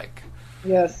don't like.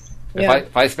 Yes.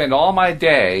 If I spend all my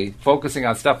day focusing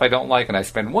on stuff I don't like, and I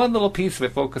spend one little piece of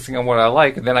it focusing on what I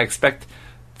like, and then I expect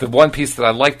the one piece that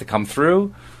I like to come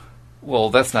through, well,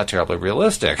 that's not terribly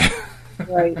realistic.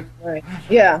 Right.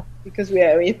 Yeah, because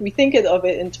if we think of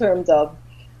it in terms of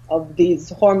these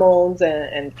hormones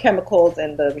and chemicals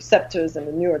and the receptors and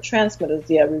the neurotransmitters,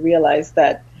 we realize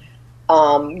that,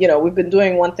 we've been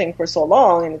doing one thing for so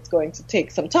long, and it's going to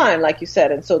take some time, like you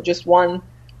said, and so just one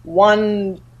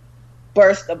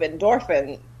burst of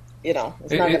endorphin,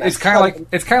 it's kind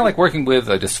of like working with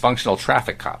a dysfunctional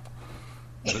traffic cop.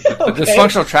 The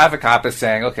dysfunctional traffic cop is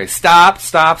saying, okay, stop.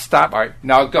 All right,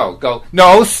 now go.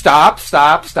 No, stop.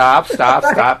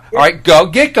 All right, go,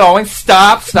 get going.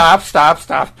 Stop.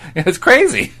 It's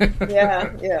crazy.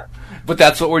 Yeah. But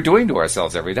that's what we're doing to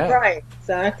ourselves every day. Right,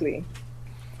 exactly.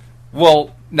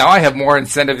 Well, now I have more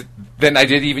incentive than I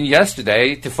did even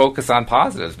yesterday to focus on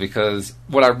positives, because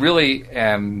what I really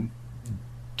am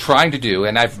trying to do,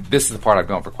 and this is the part I've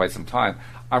known for quite some time,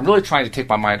 I'm really trying to take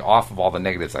my mind off of all the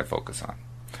negatives I focus on,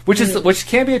 which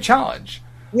can be a challenge.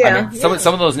 Yeah,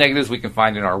 some of those negatives we can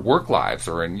find in our work lives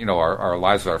or in our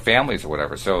lives with our families or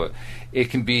whatever. So it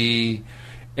can be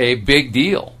a big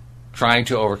deal trying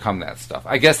to overcome that stuff.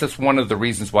 I guess that's one of the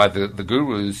reasons why the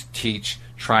gurus teach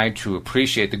trying to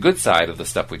appreciate the good side of the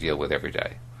stuff we deal with every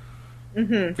day.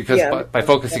 Because by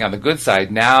focusing on the good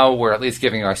side, now we're at least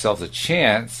giving ourselves a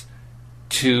chance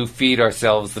to feed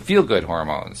ourselves the feel-good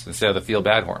hormones instead of the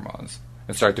feel-bad hormones,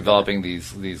 and start developing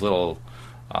these little,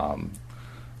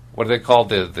 what are they called?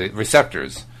 The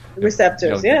receptors.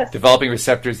 Receptors, yes. Developing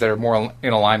receptors that are more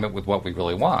in alignment with what we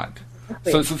really want.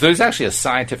 So there's actually a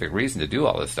scientific reason to do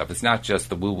all this stuff. It's not just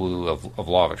the woo-woo of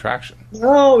law of attraction.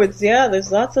 No,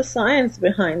 there's lots of science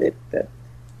behind it that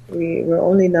we're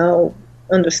only now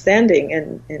understanding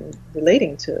and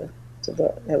relating to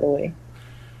the LOA.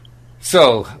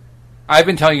 So I've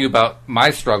been telling you about my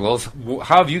struggles.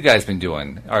 How have you guys been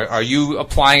doing? Are you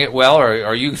applying it well, or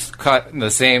are you caught in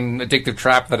the same addictive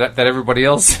trap that everybody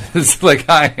else is like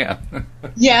I am?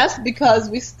 Yes, because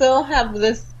we still have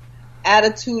this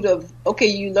attitude of, okay,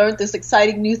 you learned this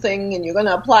exciting new thing and you're going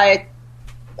to apply it,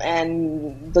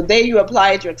 and the day you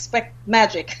apply it, you expect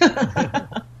magic.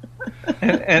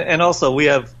 and also we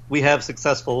have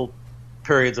successful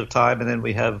periods of time, and then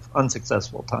we have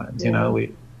unsuccessful times.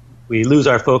 We lose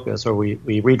our focus, or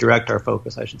we redirect our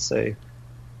focus, I should say,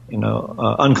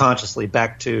 unconsciously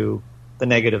back to the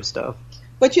negative stuff.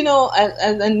 But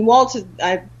and Walt,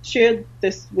 I shared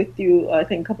this with you, I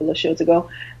think a couple of shows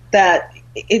ago, that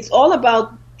it's all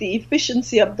about the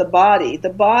efficiency of the body. The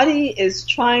body is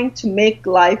trying to make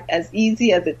life as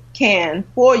easy as it can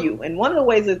for you. And one of the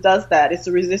ways it does that is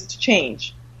to resist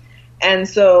change. And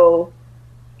so,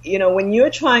 when you're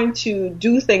trying to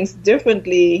do things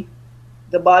differently,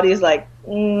 the body is like,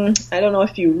 I don't know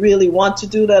if you really want to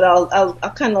do that. I'll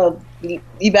kind of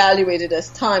evaluate it as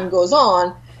time goes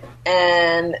on.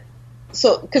 And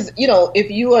so, because,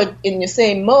 if you are in your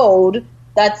same mode,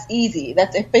 that's easy.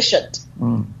 That's efficient.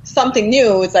 Something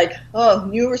new, it's like,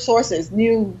 new resources,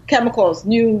 new chemicals,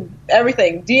 new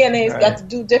everything. DNA's got to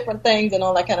do different things and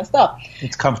all that kind of stuff.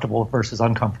 It's comfortable versus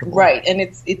uncomfortable. Right, and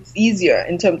it's easier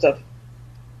in terms of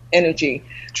energy.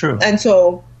 True. And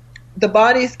so the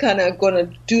body's kind of going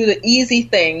to do the easy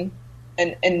thing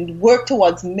and work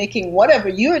towards making whatever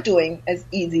you're doing as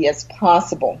easy as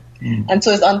possible. And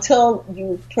so it's until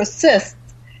you persist,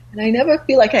 and I never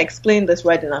feel like I explained this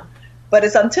right enough, but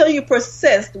it's until you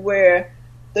persist where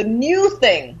the new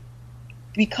thing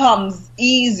becomes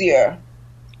easier,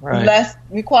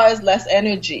 requires less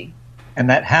energy. And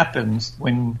that happens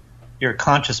when your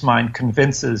conscious mind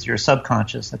convinces your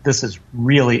subconscious that this is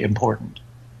really important.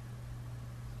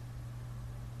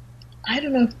 I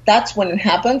don't know if that's when it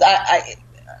happens.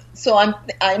 So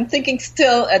I'm thinking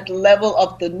still at the level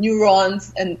of the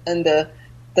neurons and the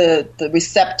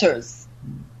receptors.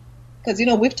 Because,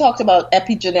 we've talked about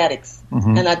epigenetics,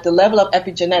 and at the level of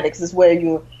epigenetics is where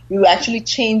you actually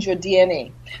change your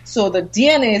DNA. So the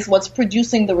DNA is what's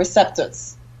producing the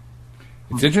receptors.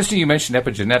 It's interesting you mentioned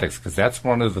epigenetics, because that's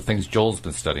one of the things Joel's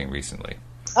been studying recently.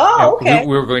 Oh, okay.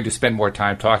 We were going to spend more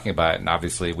time talking about it, and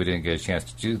obviously we didn't get a chance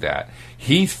to do that.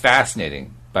 He's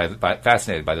fascinated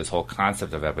fascinated by this whole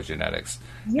concept of epigenetics.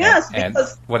 Yes, and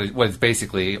because what is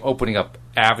basically opening up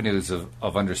avenues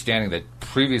of understanding that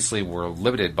previously were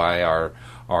limited by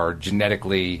our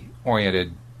genetically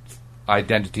oriented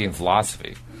identity and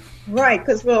philosophy. right,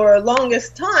 because for our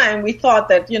longest time we thought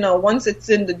that once it's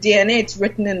in the DNA, it's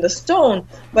written in the stone.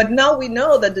 But now we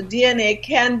know that the DNA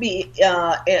can be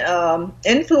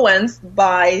influenced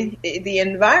by the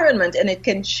environment, and it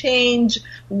can change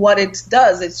what it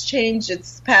does. It's changed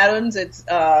its patterns, it's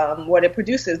what it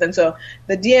produces. And so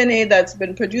the DNA that's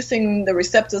been producing the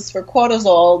receptors for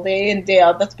cortisol day in, day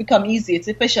out, that's become easy. It's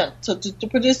efficient. So to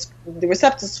produce the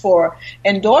receptors for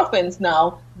endorphins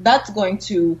now, that's going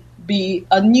to be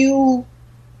a new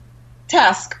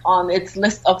task on its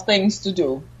list of things to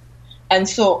do. And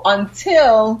so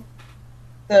until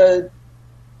the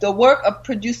work of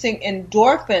producing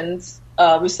endorphins,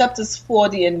 receptors for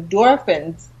the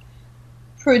endorphins,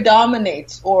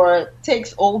 predominates or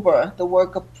takes over the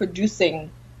work of producing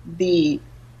the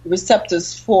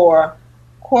receptors for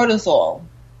cortisol,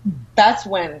 that's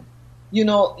when you're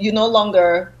no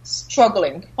longer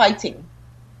struggling, fighting.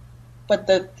 But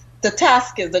the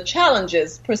task is, the challenge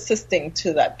is persisting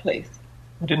to that place.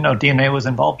 I didn't know DNA was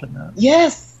involved in that.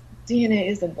 Yes, DNA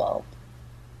is involved.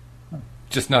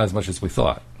 Just not as much as we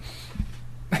thought.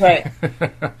 Right.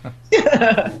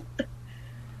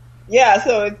 Yeah,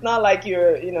 so it's not like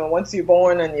you're, once you're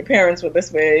born and your parents were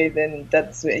this way, then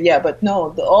that's, yeah, but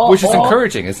no. Which is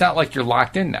encouraging. It's not like you're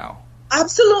locked in now.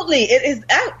 Absolutely. It is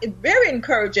very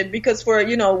encouraging because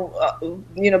previously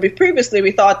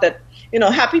we thought that,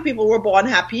 happy people were born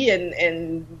happy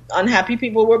and unhappy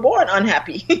people were born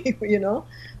unhappy,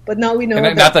 But now we know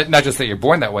and not just that you're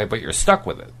born that way, but you're stuck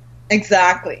with it.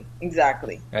 Exactly. And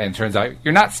it turns out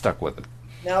you're not stuck with it.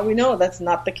 Now we know that's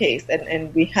not the case.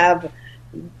 And we have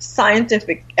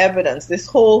scientific evidence, this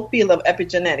whole field of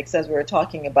epigenetics, as we were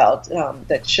talking about,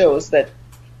 that shows that,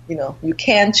 you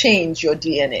can change your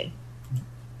DNA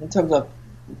in terms of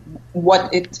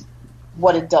what it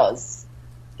does.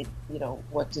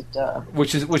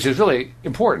 Which is really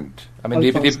important. I mean,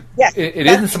 yes, it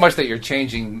isn't so much that you're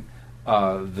changing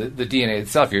the DNA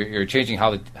itself. You're changing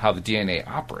how the DNA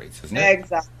operates, isn't it?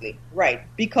 Exactly right.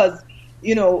 Because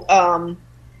we in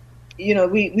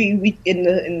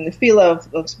the field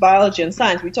of biology and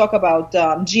science, we talk about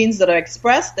genes that are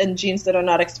expressed and genes that are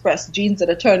not expressed, genes that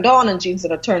are turned on and genes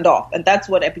that are turned off, and that's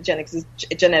what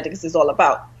genetics is all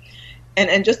about.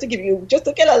 And just to get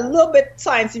a little bit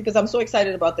sciencey, because I'm so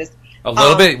excited about this. A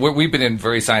little bit. We've been in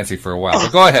very sciencey for a while,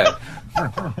 but go ahead.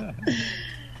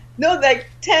 No, like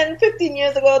 10, 15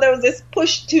 years ago, there was this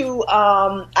push to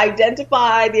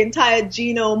identify the entire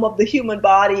genome of the human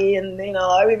body, and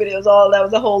everybody that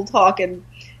was a whole talk, and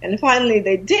finally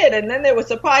they did, and then they were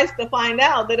surprised to find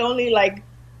out that only like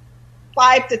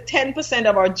 5 to 10%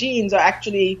 of our genes are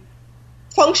actually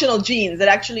functional genes that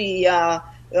actually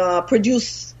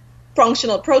produce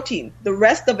functional protein. The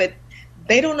rest of it,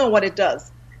 they don't know what it does,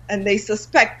 and they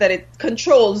suspect that it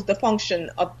controls the function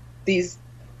of these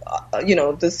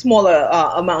the smaller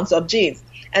amounts of genes.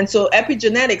 And so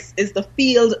epigenetics is the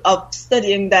field of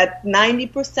studying that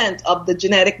 90% of the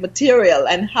genetic material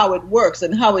and how it works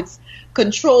and how it's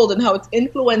controlled and how it's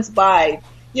influenced by,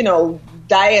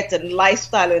 diet and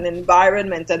lifestyle and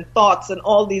environment and thoughts and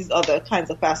all these other kinds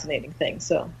of fascinating things.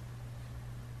 So,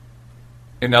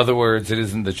 in other words, it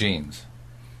isn't the genes.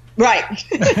 Right.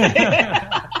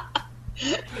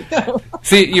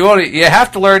 See, you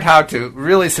have to learn how to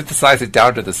really synthesize it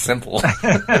down to the simple.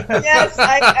 Yes,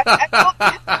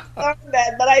 I learned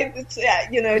that, but it's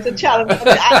a challenge.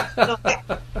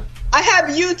 I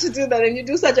have you to do that, and you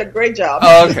do such a great job.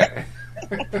 Okay.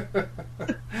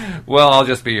 Well, I'll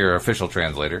just be your official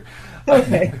translator.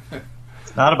 Okay.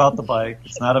 It's not about the bike.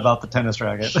 It's not about the tennis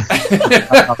racket.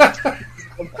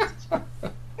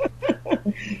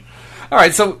 All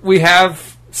right, so we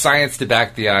have science to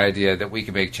back the idea that we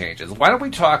can make changes. Why don't we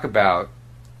talk about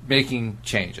making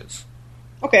changes?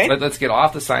 Okay. Let's get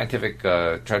off the scientific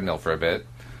treadmill for a bit.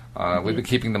 We've been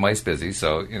keeping the mice busy,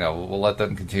 so we'll let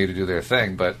them continue to do their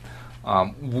thing. But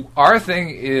our thing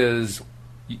is,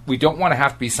 we don't want to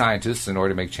have to be scientists in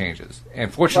order to make changes.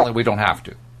 And fortunately, we don't have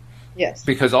to. Yes.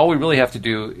 Because all we really have to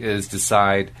do is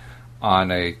decide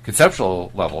on a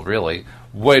conceptual level, really,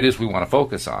 what it is we want to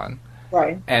focus on.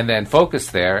 Right. And then focus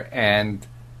there and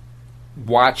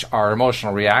watch our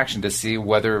emotional reaction to see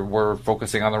whether we're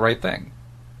focusing on the right thing.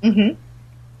 Mm-hmm.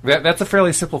 That's a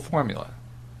fairly simple formula.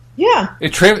 Yeah.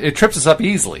 It trips us up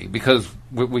easily because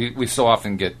we so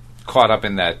often get caught up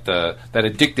in that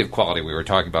addictive quality we were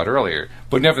talking about earlier.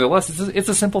 But nevertheless, it's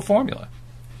a simple formula.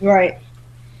 Right.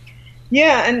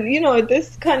 Yeah, and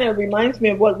this kind of reminds me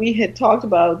of what we had talked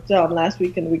about last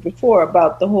week and the week before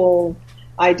about the whole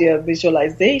idea of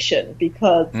visualization,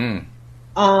 because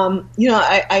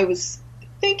I was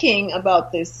thinking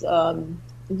about this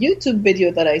YouTube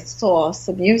video that I saw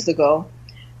some years ago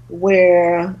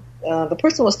where the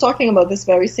person was talking about this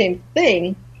very same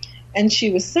thing, and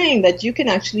she was saying that you can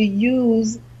actually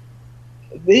use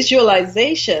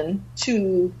visualization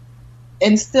to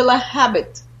instill a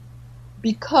habit,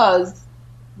 because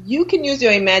you can use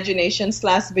your imagination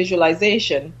 /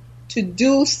 visualization to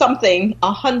do something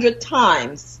 100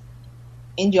 times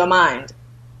in your mind,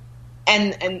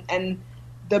 and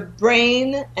the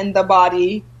brain and the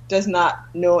body does not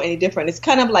know any different. It's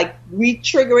kind of like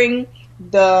re-triggering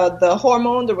the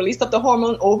hormone, the release of the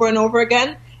hormone over and over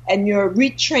again, and you're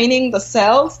retraining the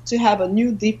cells to have a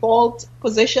new default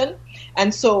position.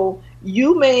 And so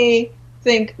you may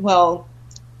think, well,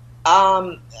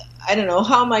 I don't know,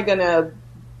 how am I going to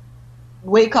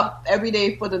wake up every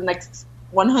day for the next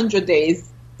 100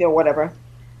 days or whatever?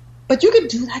 But you can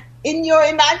do that in your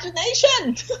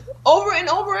imagination over and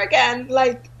over again.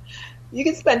 Like, you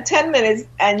can spend 10 minutes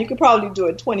and you could probably do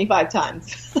it 25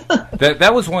 times.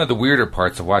 That was one of the weirder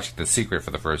parts of watching The Secret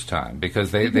for the first time,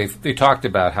 because they talked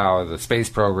about how the space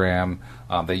program,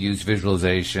 they used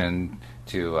visualization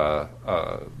to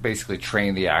basically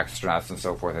train the astronauts and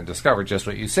so forth, and discovered just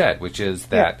what you said, which is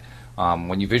that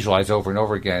when you visualize over and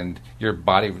over again, your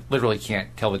body literally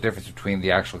can't tell the difference between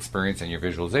the actual experience and your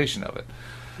visualization of it.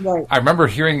 Right. I remember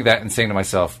hearing that and saying to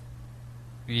myself,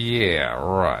 yeah,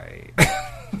 right.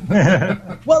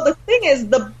 Well, the thing is,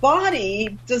 the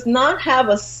body does not have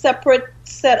a separate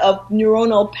set of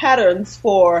neuronal patterns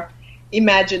for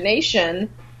imagination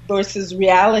versus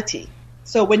reality.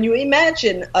 So when you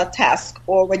imagine a task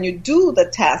or when you do the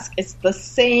task, it's the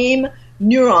same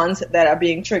neurons that are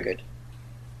being triggered.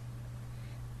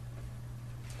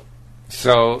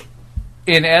 So,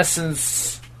 in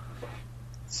essence...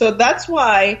 So that's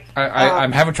why...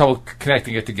 I'm having trouble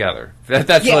connecting it together.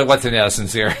 That's really what's in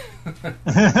essence here.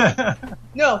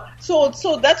 No, so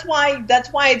that's why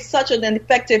it's such an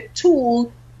effective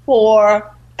tool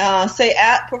for, say,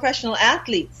 professional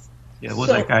athletes. Yeah, was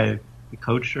that guy the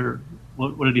coach, or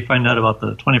what did he find out about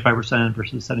the 25%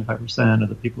 versus 75% of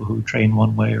the people who train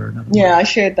one way or another? Yeah, way? I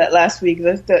shared that last week.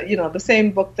 The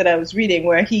same book that I was reading,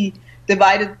 where he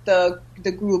divided the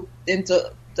group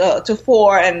into to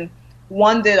four, and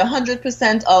one did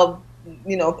 100% of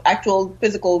actual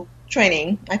physical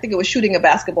training. I think it was shooting a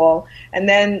basketball, and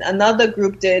then another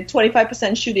group did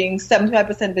 25% shooting,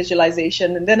 75%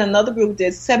 visualization, and then another group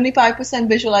did 75%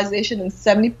 visualization and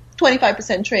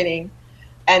 25% training,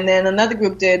 and then another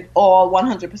group did all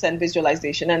 100%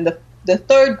 visualization. And the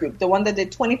third group, the one that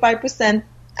did 25%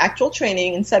 actual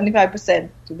training and 75%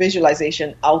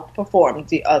 visualization, outperformed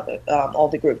the other all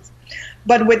the groups.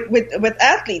 But with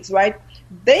athletes, right?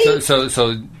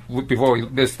 So before we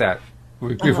miss that,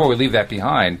 before we leave that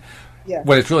behind,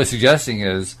 what it's really suggesting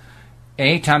is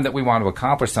anytime that we want to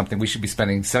accomplish something, we should be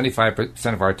spending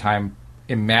 75% of our time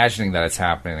imagining that it's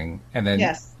happening, and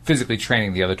then physically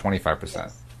training the other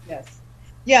 25%. Yes.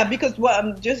 Yeah, because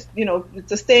I'm just,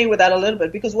 to stay with that a little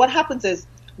bit, because what happens is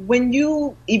when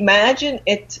you imagine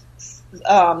it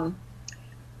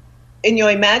in your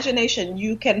imagination,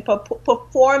 you can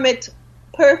perform it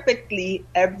perfectly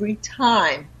every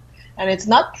time. And it's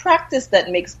not practice that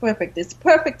makes perfect. It's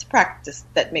perfect practice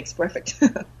that makes perfect.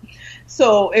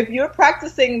 So if you're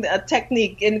practicing a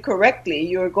technique incorrectly,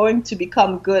 you're going to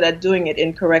become good at doing it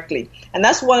incorrectly. And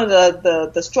that's one of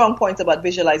the strong points about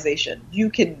visualization. You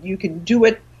can do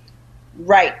it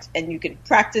right, and you can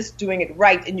practice doing it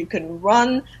right, and you can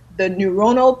run the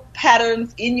neuronal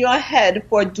patterns in your head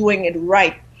for doing it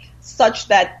right, such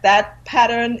that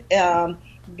pattern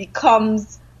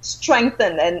becomes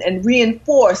strengthened and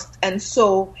reinforced. And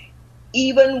so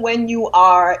even when you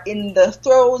are in the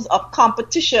throes of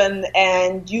competition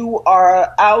and you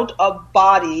are out of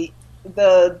body,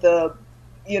 the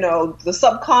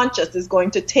subconscious is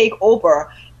going to take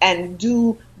over and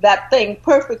do that thing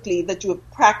perfectly that you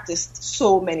have practiced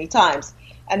so many times.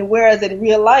 And whereas in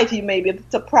real life you may be able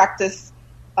to practice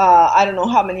I don't know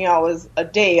how many hours a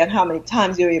day and how many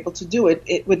times you're able to do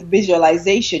it, with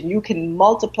visualization, you can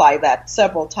multiply that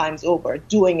several times over,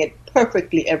 doing it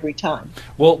perfectly every time.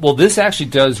 Well, this actually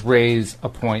does raise a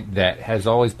point that has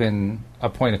always been a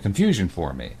point of confusion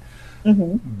for me.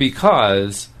 Mm-hmm.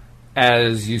 Because,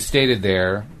 as you stated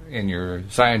there in your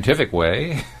scientific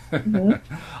way,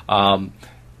 mm-hmm.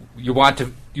 you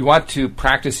want to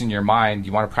practice in your mind,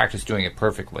 you want to practice doing it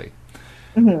perfectly.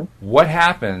 Mm-hmm. What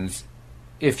happens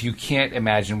if you can't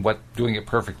imagine what doing it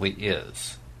perfectly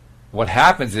is? What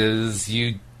happens is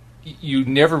you you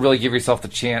never really give yourself the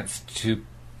chance to,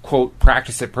 quote,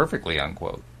 practice it perfectly,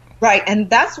 unquote. Right, and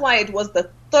that's why it was the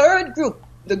third group,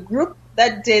 the group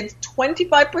that did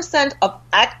 25% of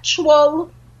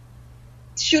actual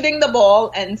shooting the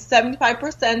ball and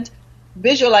 75%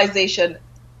 visualization,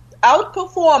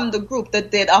 outperformed the group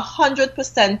that did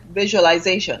 100%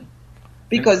 visualization.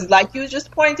 Because like you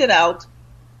just pointed out,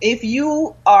 if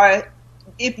you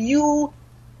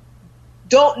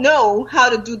don't know how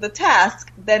to do the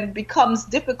task, then it becomes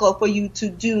difficult for you to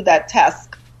do that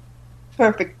task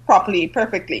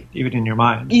perfectly. Even in your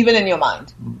mind.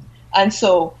 Mm. And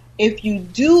so if you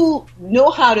do know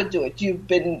how to do it, you've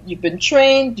been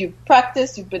trained, you've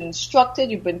practiced, you've been instructed,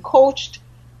 you've been coached,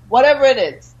 whatever it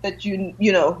is that you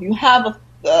have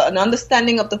an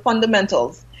understanding of the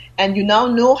fundamentals, and you now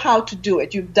know how to do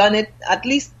it. You've done it at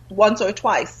least once or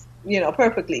twice,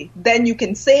 perfectly. Then you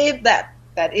can save that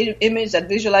image, that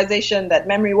visualization, that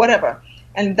memory, whatever,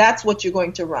 and that's what you're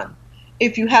going to run.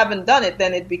 If you haven't done it,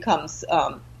 then it becomes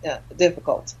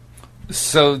difficult.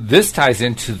 So this ties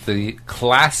into the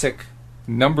classic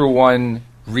number one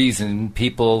reason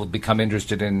people become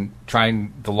interested in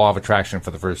trying the law of attraction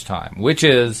for the first time, which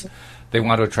is they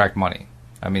want to attract money.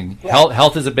 I mean,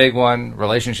 health is a big one,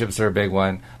 relationships are a big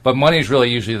one, but money is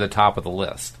really usually the top of the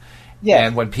list. Yes.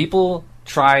 And when people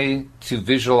try to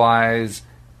visualize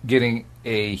getting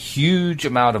a huge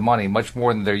amount of money, much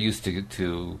more than they're used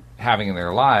to having in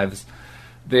their lives,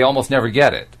 they almost never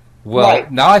get it. Well,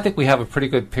 now I think we have a pretty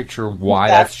good picture of why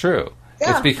that's true.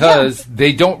 Yeah, it's because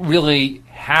they don't really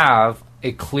have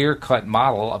a clear-cut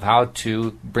model of how to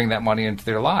bring that money into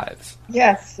their lives.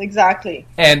 Yes, exactly.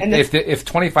 And if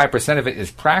 25% of it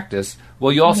is practice,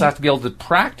 well, you also have to be able to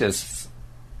practice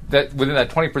that within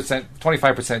that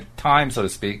 25% time, so to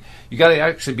speak. You got to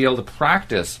actually be able to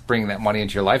practice bringing that money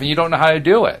into your life, and you don't know how to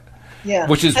do it. Yeah.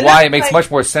 Which is why it makes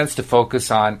much more sense to focus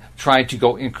on trying to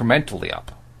go incrementally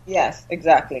up. Yes,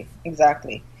 exactly.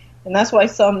 And that's why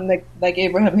some, like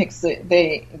Abraham Hicks,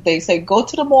 they say, go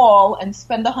to the mall and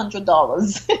spend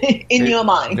 $100 in your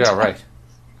mind. Yeah, right.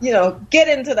 Get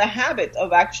into the habit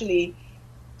of actually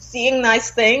seeing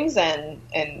nice things and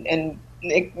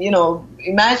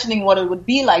imagining what it would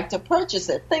be like to purchase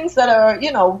it. Things that are,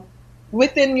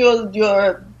 within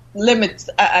your limits,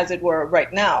 as it were,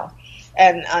 right now.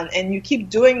 And you keep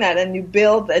doing that, and you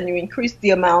build and you increase the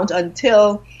amount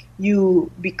until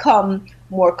you become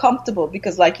more comfortable.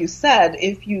 Because like you said,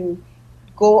 if you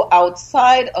go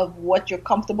outside of what you're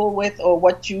comfortable with or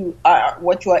what you are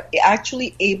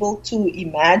actually able to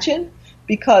imagine,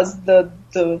 because the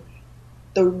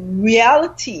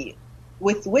reality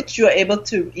with which you're able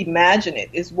to imagine it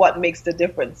is what makes the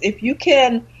difference. If you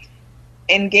can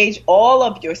engage all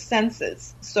of your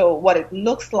senses, so what it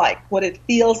looks like, what it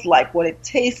feels like, what it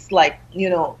tastes like,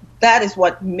 that is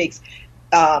what makes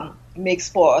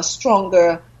for a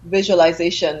stronger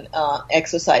visualization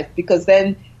exercise, because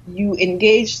then you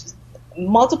engage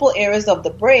multiple areas of the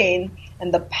brain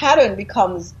and the pattern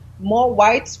becomes more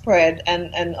widespread,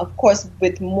 and of course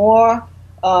with more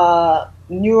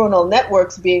neuronal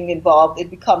networks being involved, it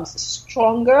becomes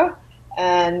stronger,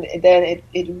 and then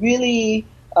it really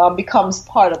becomes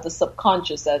part of the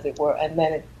subconscious, as it were, and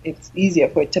then it's easier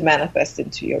for it to manifest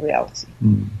into your reality.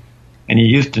 Mm. And you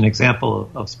used an example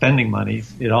of spending money.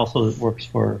 It also works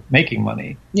for making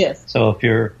money. Yes. So if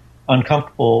you're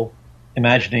uncomfortable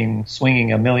imagining swinging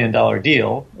 $1 million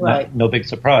deal, right, no big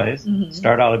surprise,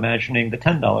 start out imagining the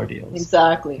 $10 deals.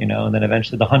 Exactly. And then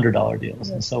eventually the $100 deals,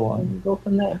 and so on. And go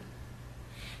from there.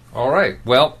 All right.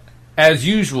 Well, as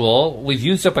usual, we've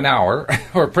used up an hour.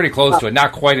 We're pretty close to it.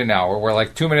 Not quite an hour. We're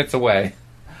like 2 minutes away.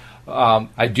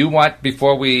 I do want,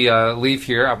 before we leave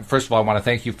here, first of all, I want to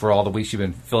thank you for all the weeks you've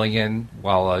been filling in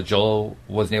while Joel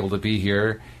wasn't able to be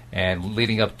here, and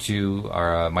leading up to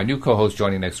my new co-host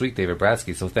joining next week, David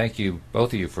Bradsky. So thank you,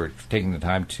 both of you, for taking the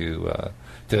time to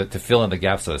fill in the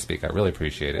gap, so to speak. I really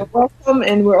appreciate it. You're welcome,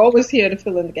 and we're always here to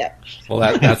fill in the gap. Well,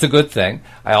 that's a good thing.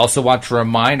 I also want to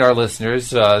remind our listeners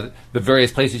the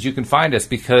various places you can find us,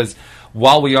 because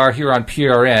while we are here on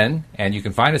PRN, and you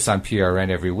can find us on PRN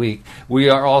every week, we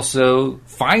are also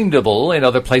findable in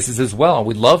other places as well.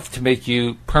 We'd love to make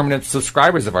you permanent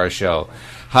subscribers of our show.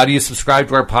 How do you subscribe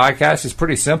to our podcast? It's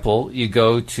pretty simple. You can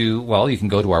go to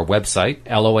our website,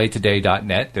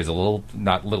 loatoday.net. There's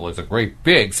there's a great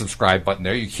big subscribe button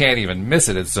there. You can't even miss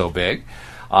it. It's so big.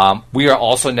 We are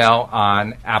also now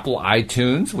on Apple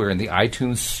iTunes. We're in the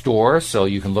iTunes store, so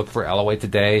you can look for LOA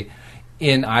Today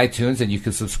in iTunes, and you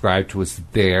can subscribe to us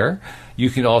there.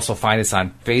 You can also find us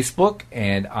on Facebook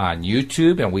and on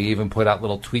YouTube, and we even put out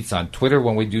little tweets on Twitter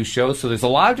when we do shows. So there's a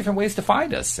lot of different ways to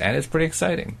find us, and it's pretty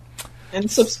exciting. And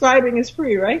subscribing is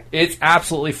free, right? It's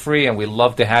absolutely free, and we'd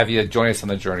love to have you join us on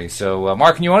the journey. So,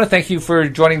 Mark and Uohna, thank you for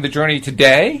joining the journey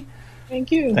today.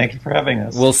 Thank you. Thank you for having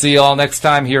us. We'll see you all next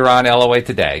time here on LOA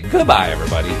Today. Goodbye,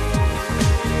 everybody.